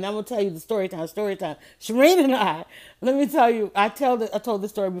meeting. And I'm going to tell you the story time. Shireen and I, let me tell you, I told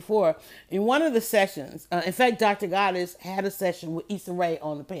this story before. In one of the sessions, in fact, Dr. Goddess had a session with Issa Rae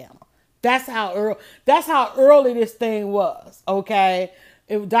on the panel. That's how early this thing was, okay?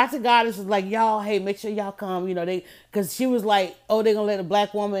 Dr. Goddess was like, y'all, hey, make sure y'all come, because she was like, oh, they're going to let a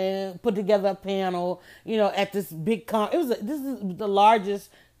Black woman put together a panel, at this big this is the largest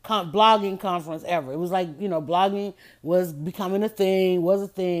blogging conference ever. It was like, blogging was becoming a thing,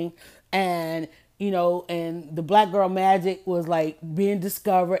 and and the Black Girl Magic was like being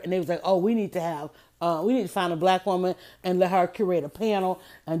discovered, and they was like, oh, we need to find a Black woman and let her curate a panel.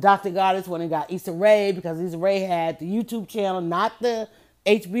 And Dr. Goddess went and got Issa Rae, because Issa Rae had the YouTube channel, not the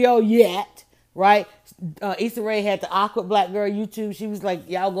HBO yet, right? Issa Rae had the Awkward Black Girl YouTube. She was like,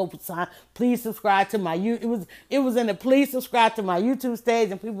 y'all go please subscribe to my YouTube. It was in the please subscribe to my YouTube stage,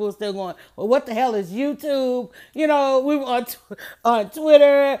 and people were still going, well, what the hell is YouTube? We were on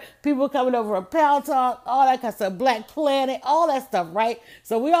Twitter, people coming over on Pal Talk, all that kind of stuff, Black Planet, all that stuff, right?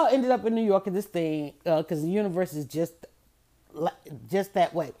 So we all ended up in New York at this thing, because the universe is just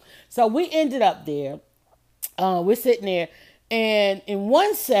that way. So we ended up there. We're sitting there. And in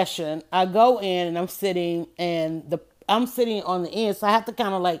one session, I go in and I'm sitting on the end. So I have to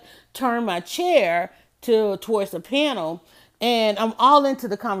kind of like turn my chair towards the panel. And I'm all into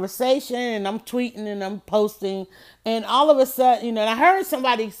the conversation, and I'm tweeting and I'm posting, and all of a sudden, and I heard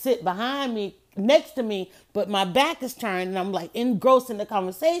somebody sit behind me, next to me, but my back is turned, and I'm like engrossed in the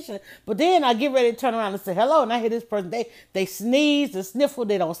conversation. But then I get ready to turn around and say hello, and I hear this person, they sneeze, they sniffle,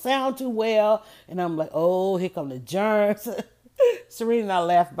 they don't sound too well, and I'm like, oh, here come the germs. Serena and I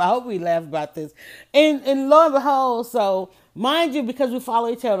laugh about. I hope we laugh about this. And lo and behold, so mind you, because we follow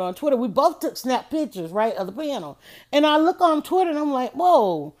each other on Twitter, we both took snap pictures, right, of the panel. And I look on Twitter and I'm like,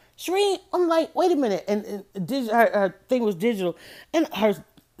 whoa, Serena. I'm like, wait a minute. And her thing was digital, and her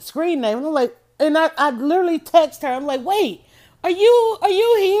screen name. And I'm like, and I literally text her. I'm like, wait, are you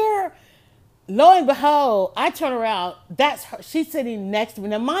here? Lo and behold, I turn around. That's her. She's sitting next to me.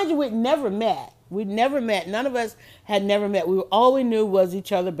 Now, mind you, we'd never met. We'd never met. None of us had never met. All we knew was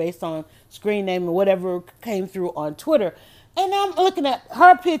each other based on screen name and whatever came through on Twitter. And I'm looking at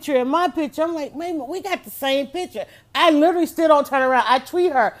her picture and my picture. I'm like, man, we got the same picture. I literally still don't turn around. I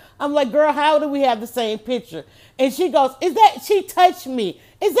tweet her. I'm like, girl, how do we have the same picture? And she goes, she touched me.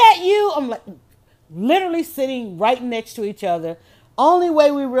 Is that you? I'm like, literally sitting right next to each other. Only way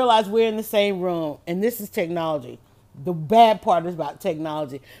we realize we're in the same room, and this is technology. The bad part is about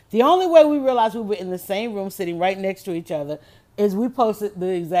technology. The only way we realized we were in the same room sitting right next to each other is we posted the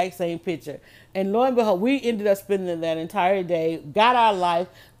exact same picture. And lo and behold, we ended up spending that entire day, got our life,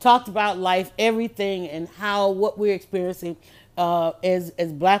 talked about life, everything, and what we're experiencing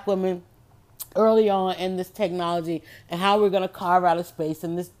as Black women early on in this technology, and how we're going to carve out a space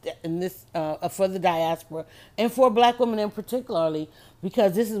in this for the diaspora and for Black women in particularly,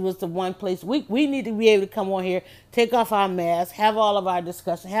 because this was the one place we need to be able to come on here, take off our masks, have all of our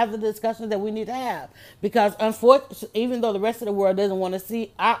discussion, have the discussions that we need to have, because unfortunately, even though the rest of the world doesn't want to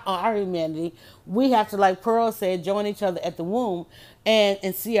see our humanity, we have to, like Pearl said, join each other at the womb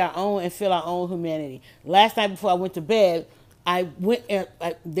and see our own and feel our own humanity. Last night before I went to bed, I went.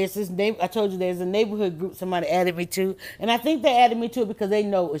 There's this name. I told you there's a neighborhood group somebody added me to, and I think they added me to it because they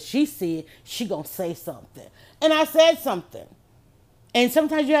know what she said. She gonna say something, and I said something. And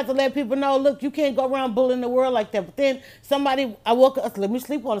sometimes you have to let people know, look, you can't go around bullying the world like that. But then I woke up. Let me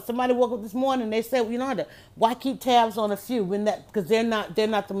sleep on it. Somebody woke up this morning and they said, well, you know, why keep tabs on a few when because they're not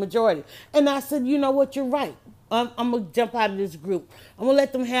the majority. And I said, you know what, you're right. I'm gonna jump out of this group. I'm gonna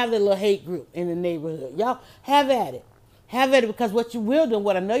let them have their little hate group in the neighborhood. Y'all have at it. Have at it, because what you will do,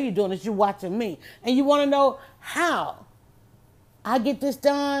 what I know you're doing, is you're watching me. And you want to know how I get this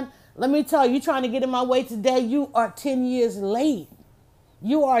done. Let me tell you, you're trying to get in my way today. You are 10 years late.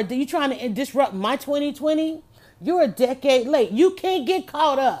 You trying to disrupt my 2020? You're a decade late. You can't get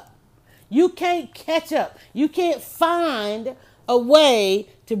caught up. You can't catch up. You can't find a way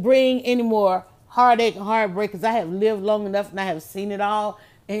to bring any more heartache and heartbreak, because I have lived long enough and I have seen it all.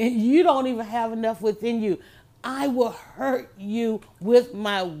 And you don't even have enough within you. I will hurt you with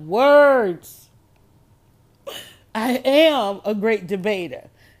my words. I am a great debater.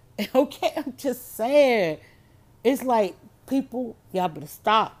 Okay, I'm just saying. It's like, people, y'all better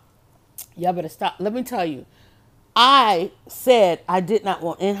stop. Y'all better stop. Let me tell you, I said I did not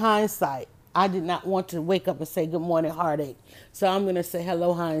want, in hindsight, I did not want to wake up and say good morning, heartache. So I'm going to say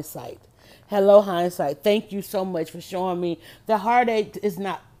hello, hindsight. Hello, hindsight. Thank you so much for showing me that heartache is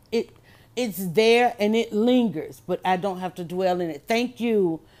not, it's there and it lingers, but I don't have to dwell in it. Thank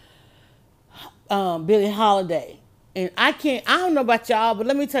you, Billie Holiday. And I don't know about y'all, but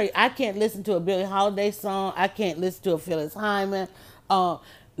let me tell you, I can't listen to a Billie Holiday song. I can't listen to a Phyllis Hyman.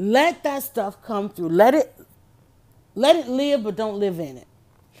 Let that stuff come through. Let it live, but don't live in it.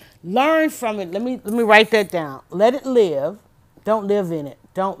 Learn from it. Let me write that down. Let it live. Don't live in it.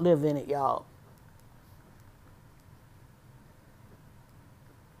 Don't live in it, y'all.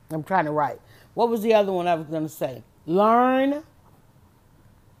 I'm trying to write. What was the other one I was going to say? Learn.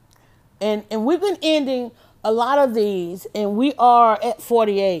 And we've been ending a lot of these, and we are at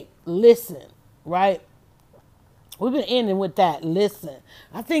 48. Listen, right? We've been ending with that. Listen.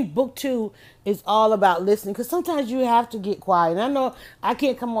 I think book 2 is all about listening, because sometimes you have to get quiet. And I know I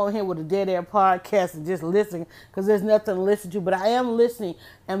can't come on here with a dead air podcast and just listen, because there's nothing to listen to. But I am listening.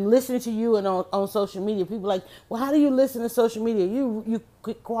 I'm listening to you and on social media. People are like, well, how do you listen to social media? You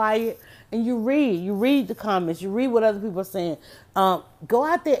get quiet and you read. You read the comments. You read what other people are saying. Go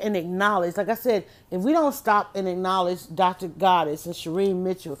out there and acknowledge. Like I said, if we don't stop and acknowledge Dr. Goddess and Shireen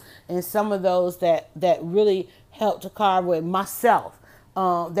Mitchell and some of those that really helped to carve with myself,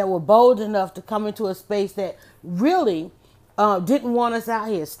 that were bold enough to come into a space that really didn't want us out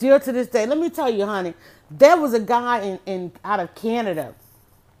here. Still to this day, let me tell you, honey, there was a guy in out of Canada.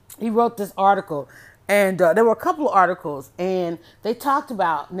 He wrote this article, and there were a couple of articles, and they talked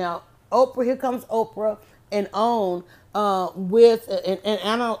about, now, Oprah, here comes Oprah. and own and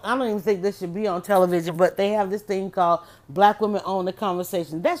I don't even think this should be on television, but they have this thing called Black Women Own the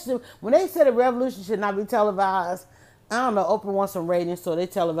Conversation. When they said a revolution should not be televised. I don't know. Oprah wants some ratings, so they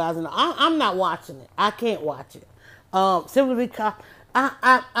televising. I'm not watching it. I can't watch it, simply because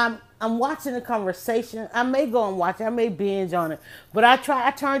I'm watching the conversation. I may go and watch it. I may binge on it, but I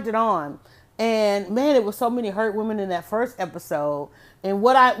turned it on, and man, it was so many hurt women in that first episode. And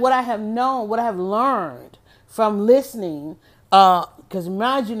what I have known, what I have learned from listening, because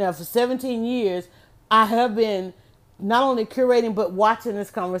mind you now, for 17 years, I have been not only curating but watching this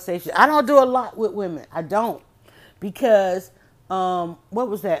conversation. I don't do a lot with women. I don't. Because, what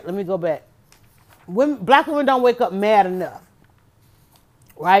was that? Let me go back. Black women don't wake up mad enough,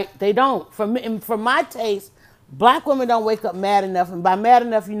 right? They don't. For my taste, black women don't wake up mad enough. And by mad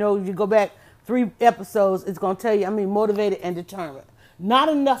enough, if you go back 3 episodes, it's going to tell you, motivated and determined. Not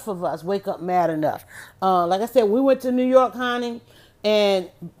enough of us wake up mad enough. Like I said, we went to New York, honey,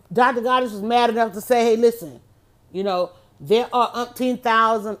 and Dr. Goddess was mad enough to say, hey, listen, there are umpteen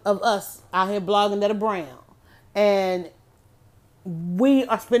thousand of us out here blogging that are brown. And we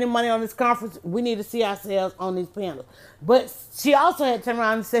are spending money on this conference. We need to see ourselves on these panels. But she also had turned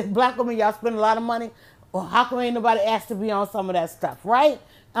around and said, black women, y'all spend a lot of money. Well, how come ain't nobody asked to be on some of that stuff, right?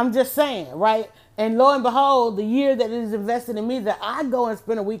 I'm just saying, right? And lo and behold, the year that it is invested in me, that I go and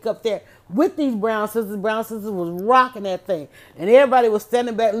spend a week up there with these brown sisters was rocking that thing. And everybody was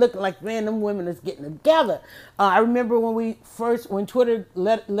standing back looking like, man, them women is getting together. I remember when Twitter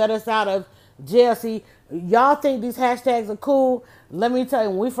let us out of jail. See, y'all think these hashtags are cool. Let me tell you,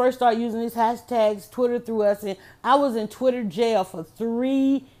 when we first started using these hashtags, Twitter threw us in. I was in Twitter jail for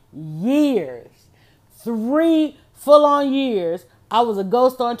 3 years. 3 full-on years. I was a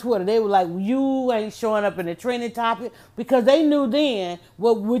ghost on Twitter. They were like, you ain't showing up in the trending topic, because they knew then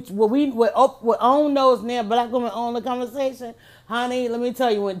what OWN knows now. Black women own the conversation. Honey, let me tell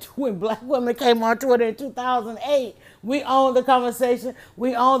you, when black women came on Twitter in 2008, we owned the conversation.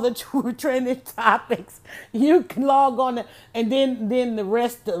 We owned the trending topics. You can log on there. And then the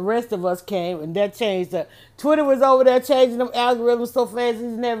rest of us came, and that changed. Twitter was over there changing them algorithms so fast each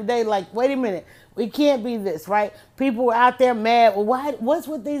and every day. Like, wait a minute. We can't be this, right? People were out there mad. Well, what's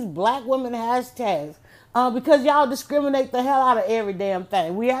with these black women hashtags? Because y'all discriminate the hell out of every damn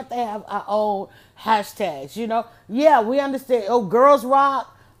thing. We have to have our own hashtags, Yeah, we understand. Oh, girls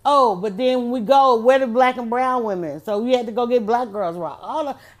rock. Oh, but then when we go, where the black and brown women? So we had to go get black girls rock. All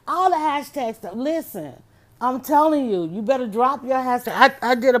the hashtag stuff. Listen, I'm telling you, you better drop your hashtag.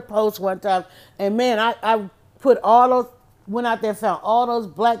 I did a post one time, and man, I put all those, went out there and found all those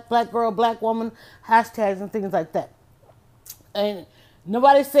black girl, black woman hashtags and things like that. And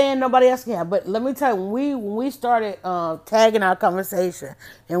nobody's saying nobody else can have, but let me tell you, when we started tagging our conversation,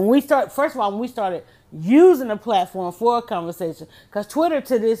 and when we started using the platform for a conversation, because Twitter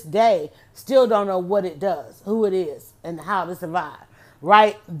to this day still don't know what it does, who it is, and how to survive.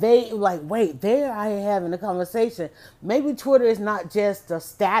 Right? They like, wait, there I am having a conversation. Maybe Twitter is not just a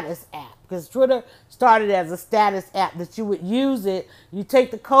status app, because Twitter started as a status app that you would use it. You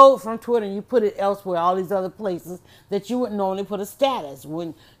take the code from Twitter and you put it elsewhere, all these other places that you would normally put a status.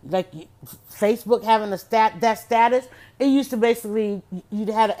 When like Facebook having that status, it used to basically, you'd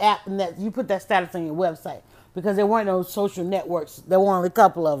had an app and that you put that status on your website, because there weren't no social networks. There were only a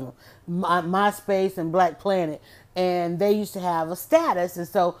couple of them, MySpace and Black Planet. And they used to have a status. And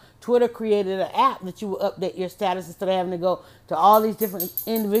so Twitter created an app that you would update your status instead of having to go to all these different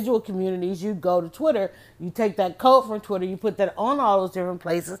individual communities. You go to Twitter, you take that code from Twitter, you put that on all those different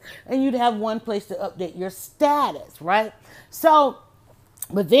places, and you'd have one place to update your status, right? So,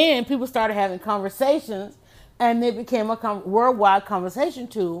 but then people started having conversations, and it became a worldwide conversation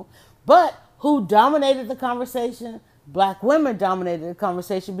tool. But who dominated the conversation? Black women dominated the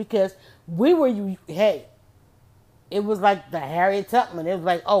conversation, because it was like the Harriet Tubman. It was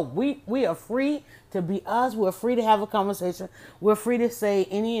like, oh, we are free to be us. We're free to have a conversation. We're free to say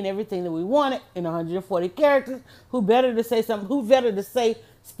any and everything that we wanted in 140 characters. Who better to say something? Who better to say,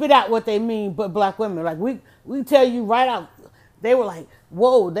 spit out what they mean, but black women? Like, we tell you right out. They were like,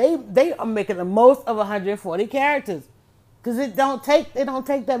 whoa, they are making the most of 140 characters. Because it don't take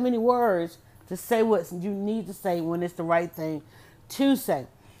that many words to say what you need to say when it's the right thing to say.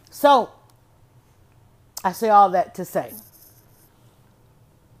 So, I say all that to say,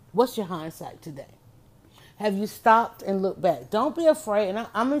 what's your hindsight today? Have you stopped and looked back? Don't be afraid. And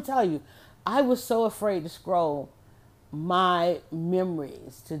I'm going to tell you, I was so afraid to scroll my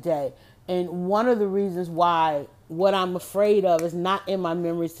memories today. And one of the reasons why what I'm afraid of is not in my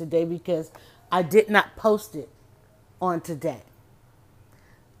memories today, because I did not post it on today.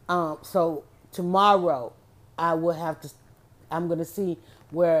 So tomorrow, I will have to, I'm going to see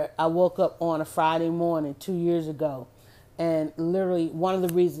where I woke up on a Friday morning 2 years ago. And literally, one of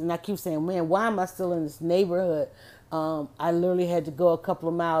the reasons, and I keep saying, man, why am I still in this neighborhood? I literally had to go a couple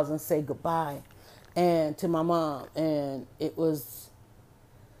of miles and say goodbye and to my mom. And it was,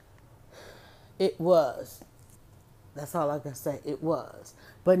 that's all I can say, it was.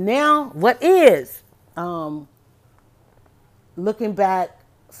 But now, what is? Looking back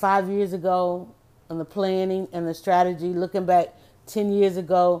 5 years ago on the planning and the strategy, looking back 10 years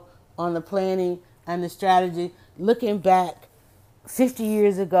ago on the planning and the strategy, looking back 50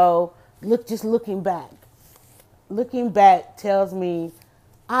 years ago, just looking back. Looking back tells me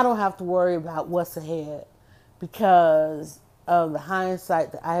I don't have to worry about what's ahead because of the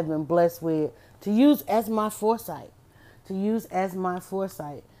hindsight that I have been blessed with to use as my foresight. To use as my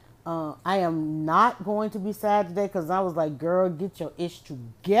foresight. I am not going to be sad today because I was like, girl, get your ish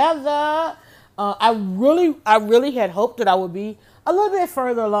together. I really had hoped that I would be a little bit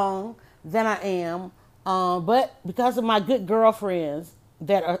further along than I am. But because of my good girlfriends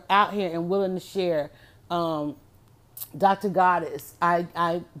that are out here and willing to share, Dr. Goddess,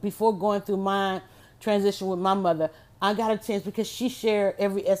 I before going through my transition with my mother, I got a chance because she shared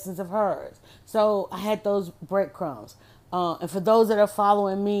every essence of hers. So I had those breadcrumbs. And for those that are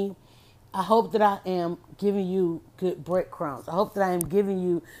following me, I hope that I am giving you good breadcrumbs. I hope that I am giving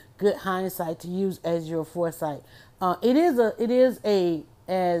you good hindsight to use as your foresight. It is a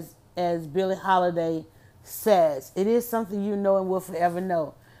as Billie Holiday says, it is something you know and will forever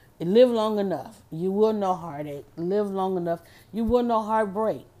know. Live long enough, you will know heartache. Live long enough, you will know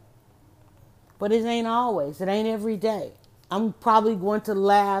heartbreak. But it ain't always. It ain't every day. I'm probably going to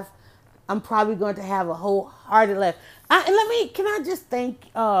laugh. I'm probably going to have a wholehearted laugh. Can I just thank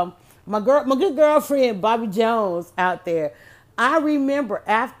my good girlfriend Bobby Jones out there. I remember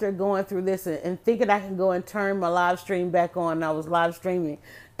after going through this and thinking I can go and turn my live stream back on. And I was live streaming,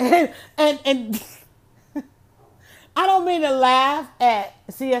 and I don't mean to laugh at.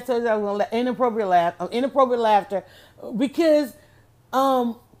 See, I told you I was gonna inappropriate laughter, because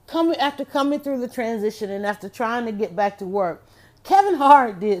coming through the transition and after trying to get back to work, Kevin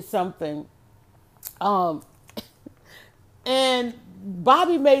Hart did something, and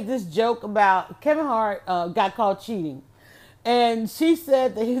Bobby made this joke about Kevin Hart got caught cheating, and she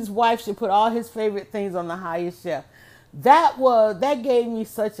said that his wife should put all his favorite things on the highest shelf. That gave me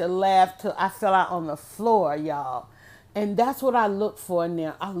such a laugh till I fell out on the floor, y'all. And that's what I look for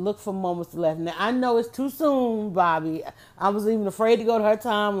now. I look for moments to laugh. Now, I know it's too soon, Bobby. I was even afraid to go to her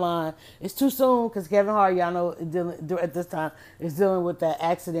timeline. It's too soon because Kevin Hart, y'all know, at this time, is dealing with that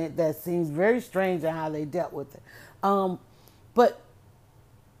accident that seems very strange in how they dealt with it. But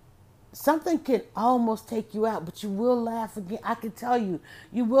something can almost take you out, but you will laugh again. I can tell you,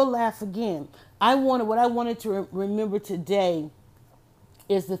 you will laugh again. What I wanted to remember today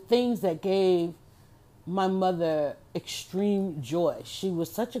is the things that gave my mother extreme joy. She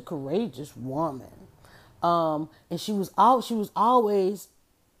was such a courageous woman, and she was always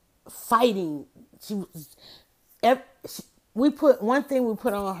fighting. We put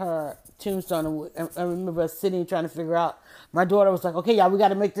on her tombstone, and I remember us sitting trying to figure out. My daughter was like, "Okay, y'all, we got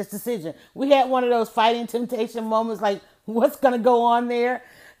to make this decision." We had one of those fighting temptation moments, like, what's gonna go on there?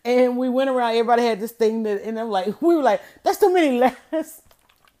 And we went around. Everybody had this thing and we were like, "That's too many letters."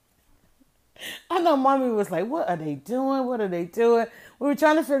 I know mommy was like, what are they doing? What are they doing? We were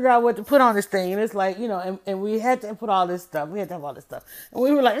trying to figure out what to put on this thing. And it's like, and we had to put all this stuff. We had to have all this stuff. And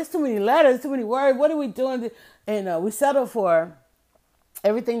we were like, it's too many letters, too many words. What are we doing? And we settled for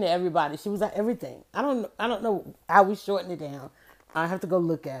everything to everybody. She was like, everything. I don't know how we shortened it down. I have to go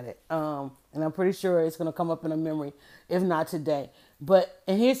look at it. And I'm pretty sure it's going to come up in a memory, if not today. And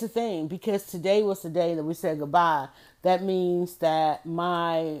here's the thing, because today was the day that we said goodbye, that means that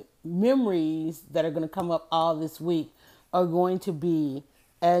my memories that are going to come up all this week are going to be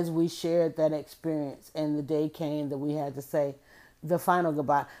as we shared that experience and the day came that we had to say the final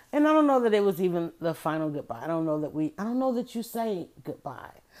goodbye. And I don't know that it was even the final goodbye. I don't know that you say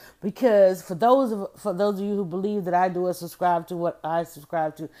goodbye, because for those of you who believe that I do or subscribe to what I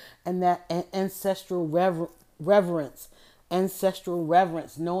subscribe to, and that ancestral reverence,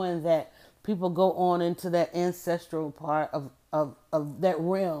 knowing that people go on into that ancestral part of that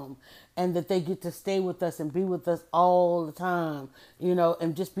realm, and that they get to stay with us and be with us all the time,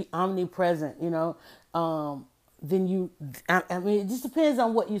 and just be omnipresent, then I mean, it just depends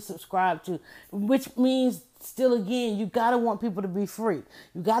on what you subscribe to, which means still, again, you got to want people to be free.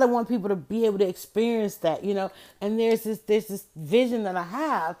 You got to want people to be able to experience that, and there's this vision that I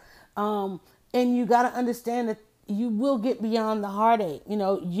have, and you got to understand that, you will get beyond the heartache.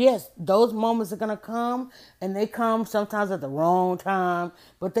 Yes, those moments are gonna come, and they come sometimes at the wrong time,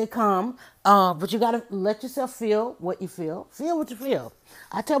 but they come. But you gotta let yourself feel what you feel. Feel what you feel.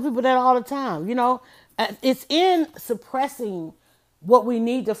 I tell people that all the time. It's in suppressing what we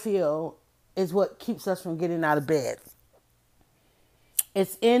need to feel is what keeps us from getting out of bed.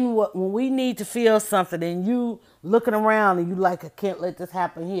 It's in when we need to feel something and you looking around and you like, I can't let this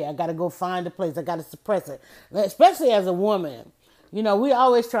happen here. I got to go find a place. I got to suppress it. Especially as a woman, we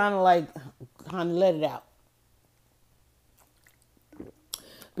always trying to like, honey, let it out.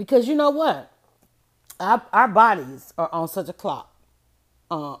 Because you know what? Our bodies are on such a clock.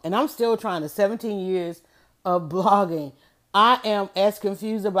 And I'm still trying to 17 years of blogging. I am as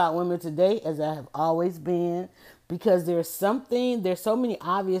confused about women today as I have always been, because there's so many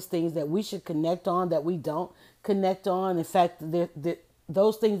obvious things that we should connect on that we don't connect on. In fact,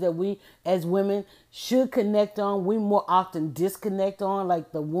 those things that we as women should connect on, we more often disconnect on,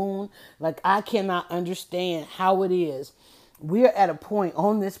 like the wound. Like, I cannot understand how it is. We're at a point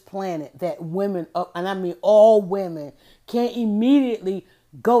on this planet that women, and I mean all women, can't immediately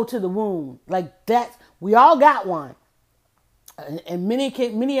go to the womb. Like that, we all got one. And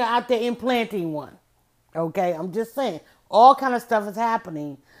many are out there implanting one. Okay, I'm just saying, all kind of stuff is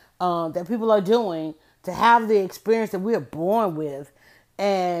happening that people are doing to have the experience that we are born with,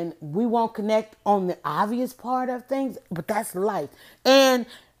 and we won't connect on the obvious part of things. But that's life, and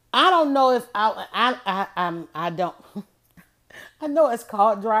I don't know if I don't. I know it's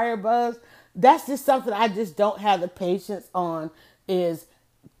called dryer buzz. That's just something I just don't have the patience on. Is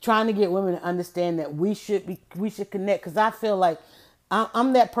trying to get women to understand that we should connect, because I feel like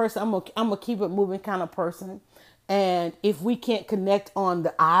I'm that person. I'm a keep it moving kind of person, and if we can't connect on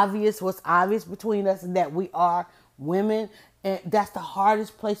the obvious, what's obvious between us, and that we are women, and that's the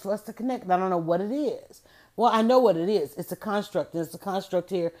hardest place for us to connect. I don't know what it is. Well, I know what it is. It's a construct. It's a construct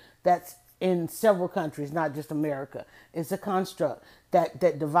here that's in several countries, not just America. It's a construct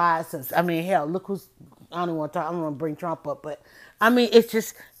that divides us. I mean, hell, look who's. I don't want to bring Trump up, but I mean, it's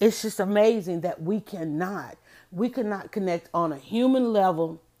just amazing that we cannot connect on a human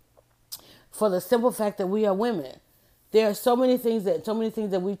level for the simple fact that we are women. There are so many things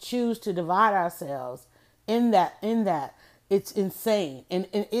that we choose to divide ourselves in that it's insane. And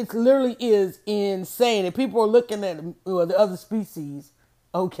it literally is insane. And people are looking at the other species,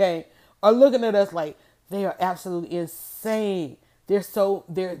 okay, are looking at us like they are absolutely insane.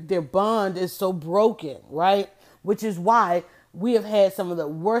 Their bond is so broken, right? Which is why we have had some of the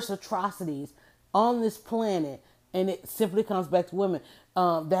worst atrocities on this planet, and it simply comes back to women.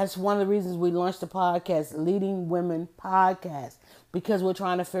 That's one of the reasons we launched the podcast, Leading Women Podcast, because we're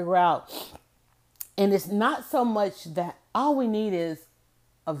trying to figure out, and it's not so much that all we need is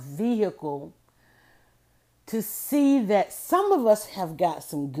a vehicle to see that some of us have got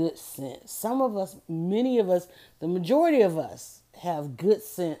some good sense. Some of us, many of us, the majority of us have good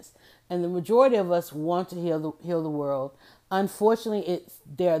sense, and the majority of us want to heal the world. Unfortunately,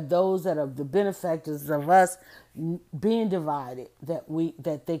 there are those that are the benefactors of us being divided,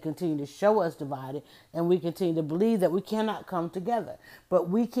 that they continue to show us divided, and we continue to believe that we cannot come together. But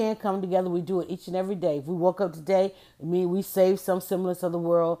we can come together. We do it each and every day. If we woke up today, it means we saved some semblance of the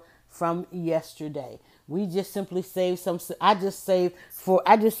world from yesterday. We just simply saved some. I just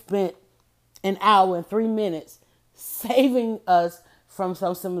spent an hour and 3 minutes saving us from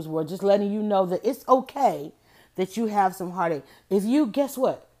some semblance of the world. Just letting you know that it's okay that you have some heartache. Guess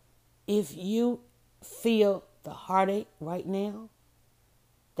what? If you feel the heartache right now,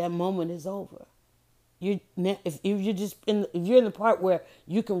 that moment is over. If you're in the part where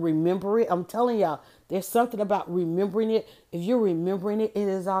you can remember it, I'm telling y'all, there's something about remembering it. If you're remembering it, it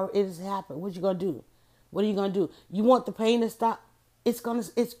has happened. What you gonna do? What are you gonna do? You want the pain to stop? It's going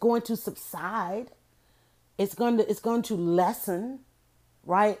to subside. It's going to lessen,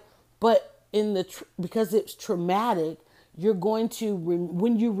 right? But because it's traumatic, you're going to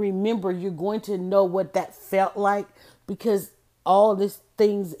when you remember, you're going to know what that felt like, because all these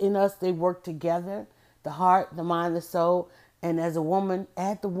things in us, they work together: the heart, the mind, the soul. And as a woman,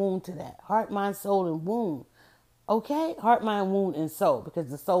 add the womb to that: heart, mind, soul, and womb. Okay, heart, mind, womb, and soul, because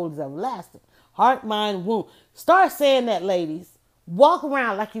the soul is everlasting. Heart, mind, womb. Start saying that, ladies. Walk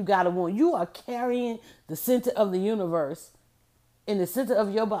around like you got a womb. You are carrying the center of the universe in the center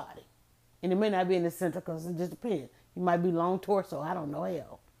of your body. And it may not be in the center, because it just depends. You might be long torso. I don't know.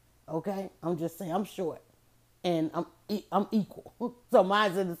 Hell. Okay? I'm just saying. I'm short. And I'm equal. So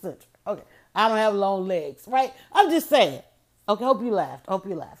mine's in the center. Okay. I don't have long legs. Right? I'm just saying. Okay. Hope you laughed. I hope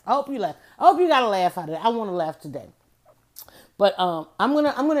you got a laugh out of it. I want to laugh today. But I'm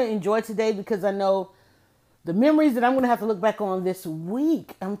gonna enjoy today, because I know the memories that I'm going to have to look back on this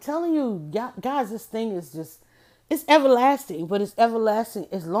week. I'm telling you, guys, this thing is just, it's everlasting, but it's everlasting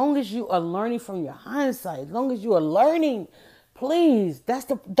as long as you are learning from your hindsight, as long as you are learning. Please,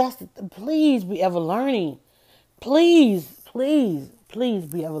 please be ever learning. Please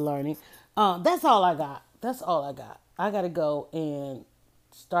be ever learning. That's all I got. That's all I got. I got to go and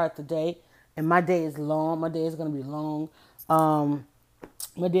start the day. And my day is long. My day is going to be long.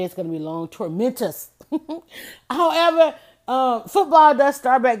 My day is going to be long, tormentous. However, football does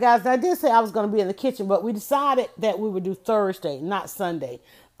start back, guys. I did say I was going to be in the kitchen, but we decided that we would do Thursday, not Sunday,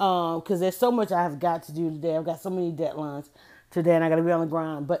 because there's so much I have got to do today. I've got so many deadlines today, and I got to be on the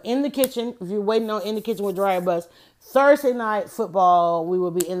ground. But in the kitchen, if you're waiting on In the Kitchen with Dryer Buzz, Thursday night football, we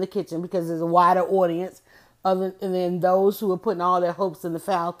will be in the kitchen because there's a wider audience other than those who are putting all their hopes in the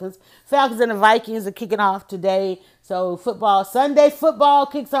Falcons. Falcons and the Vikings are kicking off today. So football, Sunday football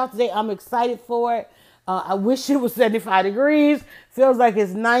kicks off today. I'm excited for it. I wish it was 75 degrees. Feels like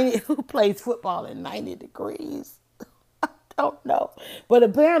it's 90. Who plays football in 90 degrees? I don't know. But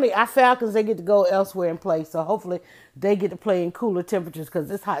apparently our Falcons, they get to go elsewhere and play. So hopefully they get to play in cooler temperatures because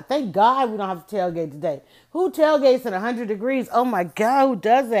it's hot. Thank God we don't have to tailgate today. Who tailgates at 100 degrees? Oh my God, who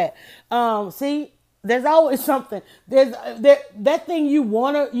does that? See? There's always something. There's that thing you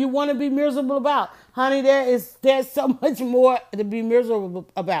wanna be miserable about, honey. There's so much more to be miserable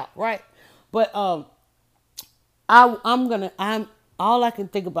about, right? But I'm all I can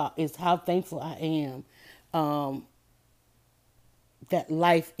think about is how thankful I am that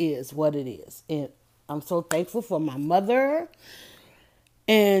life is what it is, and I'm so thankful for my mother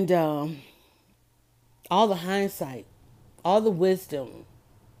and all the hindsight, all the wisdom,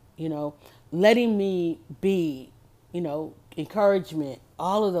 letting me be, encouragement,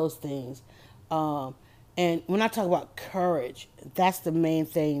 all of those things. And when I talk about courage, that's the main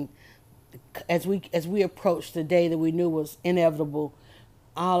thing. As we approach the day that we knew was inevitable,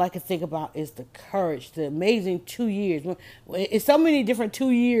 all I can think about is the courage, the amazing 2 years. It's so many different 2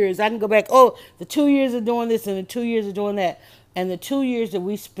 years. I can go back, the 2 years of doing this and the 2 years of doing that. And the 2 years that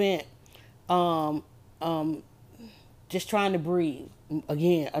we spent just trying to breathe.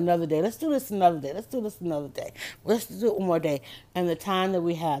 Again, another day. Let's do this another day. Let's do this another day. Let's do it one more day. And the time that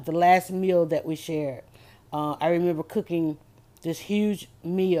we had, the last meal that we shared. I remember cooking this huge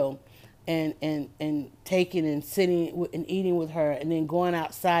meal and taking and sitting and eating with her and then going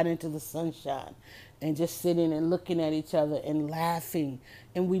outside into the sunshine and just sitting and looking at each other and laughing.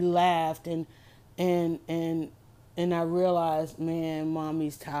 And we laughed and I realized, man,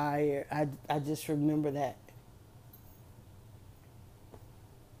 mommy's tired. I just remember that.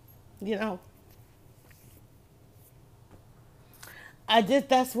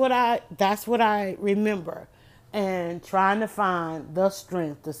 That's what I remember, and trying to find the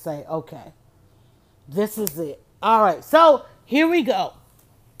strength to say, okay, this is it. All right, so here we go.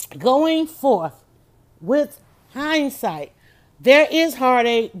 Going forth with hindsight, there is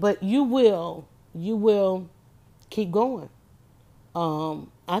heartache, but you will keep going.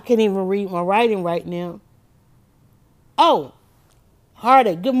 I can't even read my writing right now. Oh,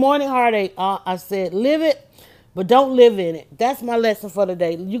 heartache. Good morning, heartache. I said, live it, but don't live in it. That's my lesson for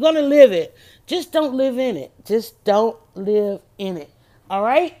today. You're going to live it. Just don't live in it. Just don't live in it. All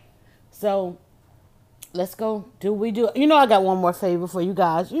right? So let's go do what we do. I got one more favor for you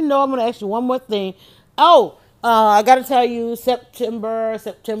guys. I'm going to ask you one more thing. I got to tell you, September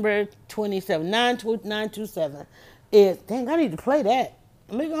 27, 927 is, dang, I need to play that.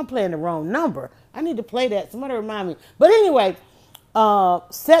 Maybe I'm playing the wrong number. I need to play that. Somebody remind me. But anyway,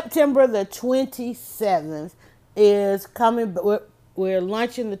 September the 27th is coming. We're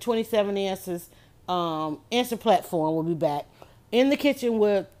launching the 27 Answers answer platform. We'll be back in the kitchen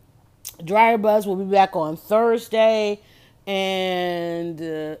with Dryer Buzz. We'll be back on Thursday. And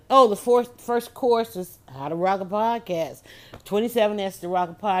the first course is How to Rock a Podcast. 27 Answers to Rock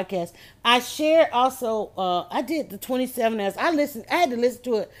a Podcast. I shared also. I did the 27 Answers. I had to listen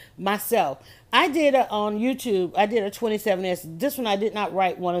to it myself. I did it on YouTube. I did a 27 Answers. This one I did not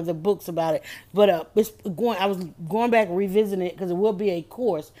write one of the books about it, but I was going back and revisiting it because it will be a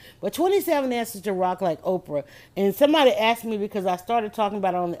course. But 27 Answers to Rock Like Oprah. And somebody asked me, because I started talking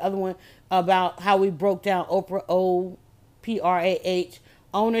about it on the other one, about how we broke down Oprah, OPRAH,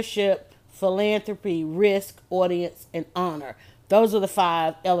 ownership, philanthropy, risk, audience, and honor. Those are the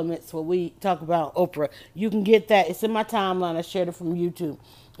 5 elements where we talk about Oprah. You can get that. It's in my timeline. I shared it from YouTube.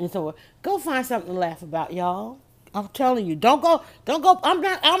 And so go find something to laugh about, y'all. I'm telling you, don't go. I'm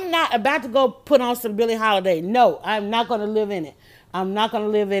not about to go put on some Billie Holiday. No, I'm not going to live in it. I'm not going to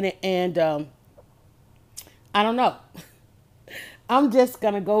live in it. And I don't know. I'm just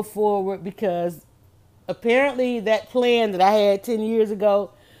going to go forward because, apparently that plan that I had 10 years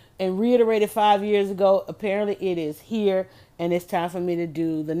ago and reiterated 5 years ago, apparently it is here, and it's time for me to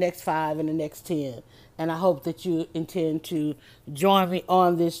do the next 5 and the next 10. And I hope that you intend to join me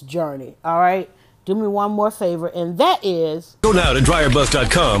on this journey. All right? Do me one more favor, and that is... Go now to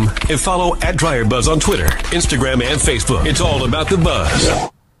dryerbuzz.com and follow @dryerbuzz on Twitter, Instagram, and Facebook. It's all about the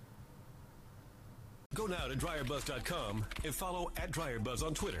buzz. Go now to dryerbuzz.com and follow @dryerbuzz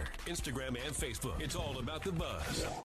on Twitter, Instagram, and Facebook. It's all about the buzz.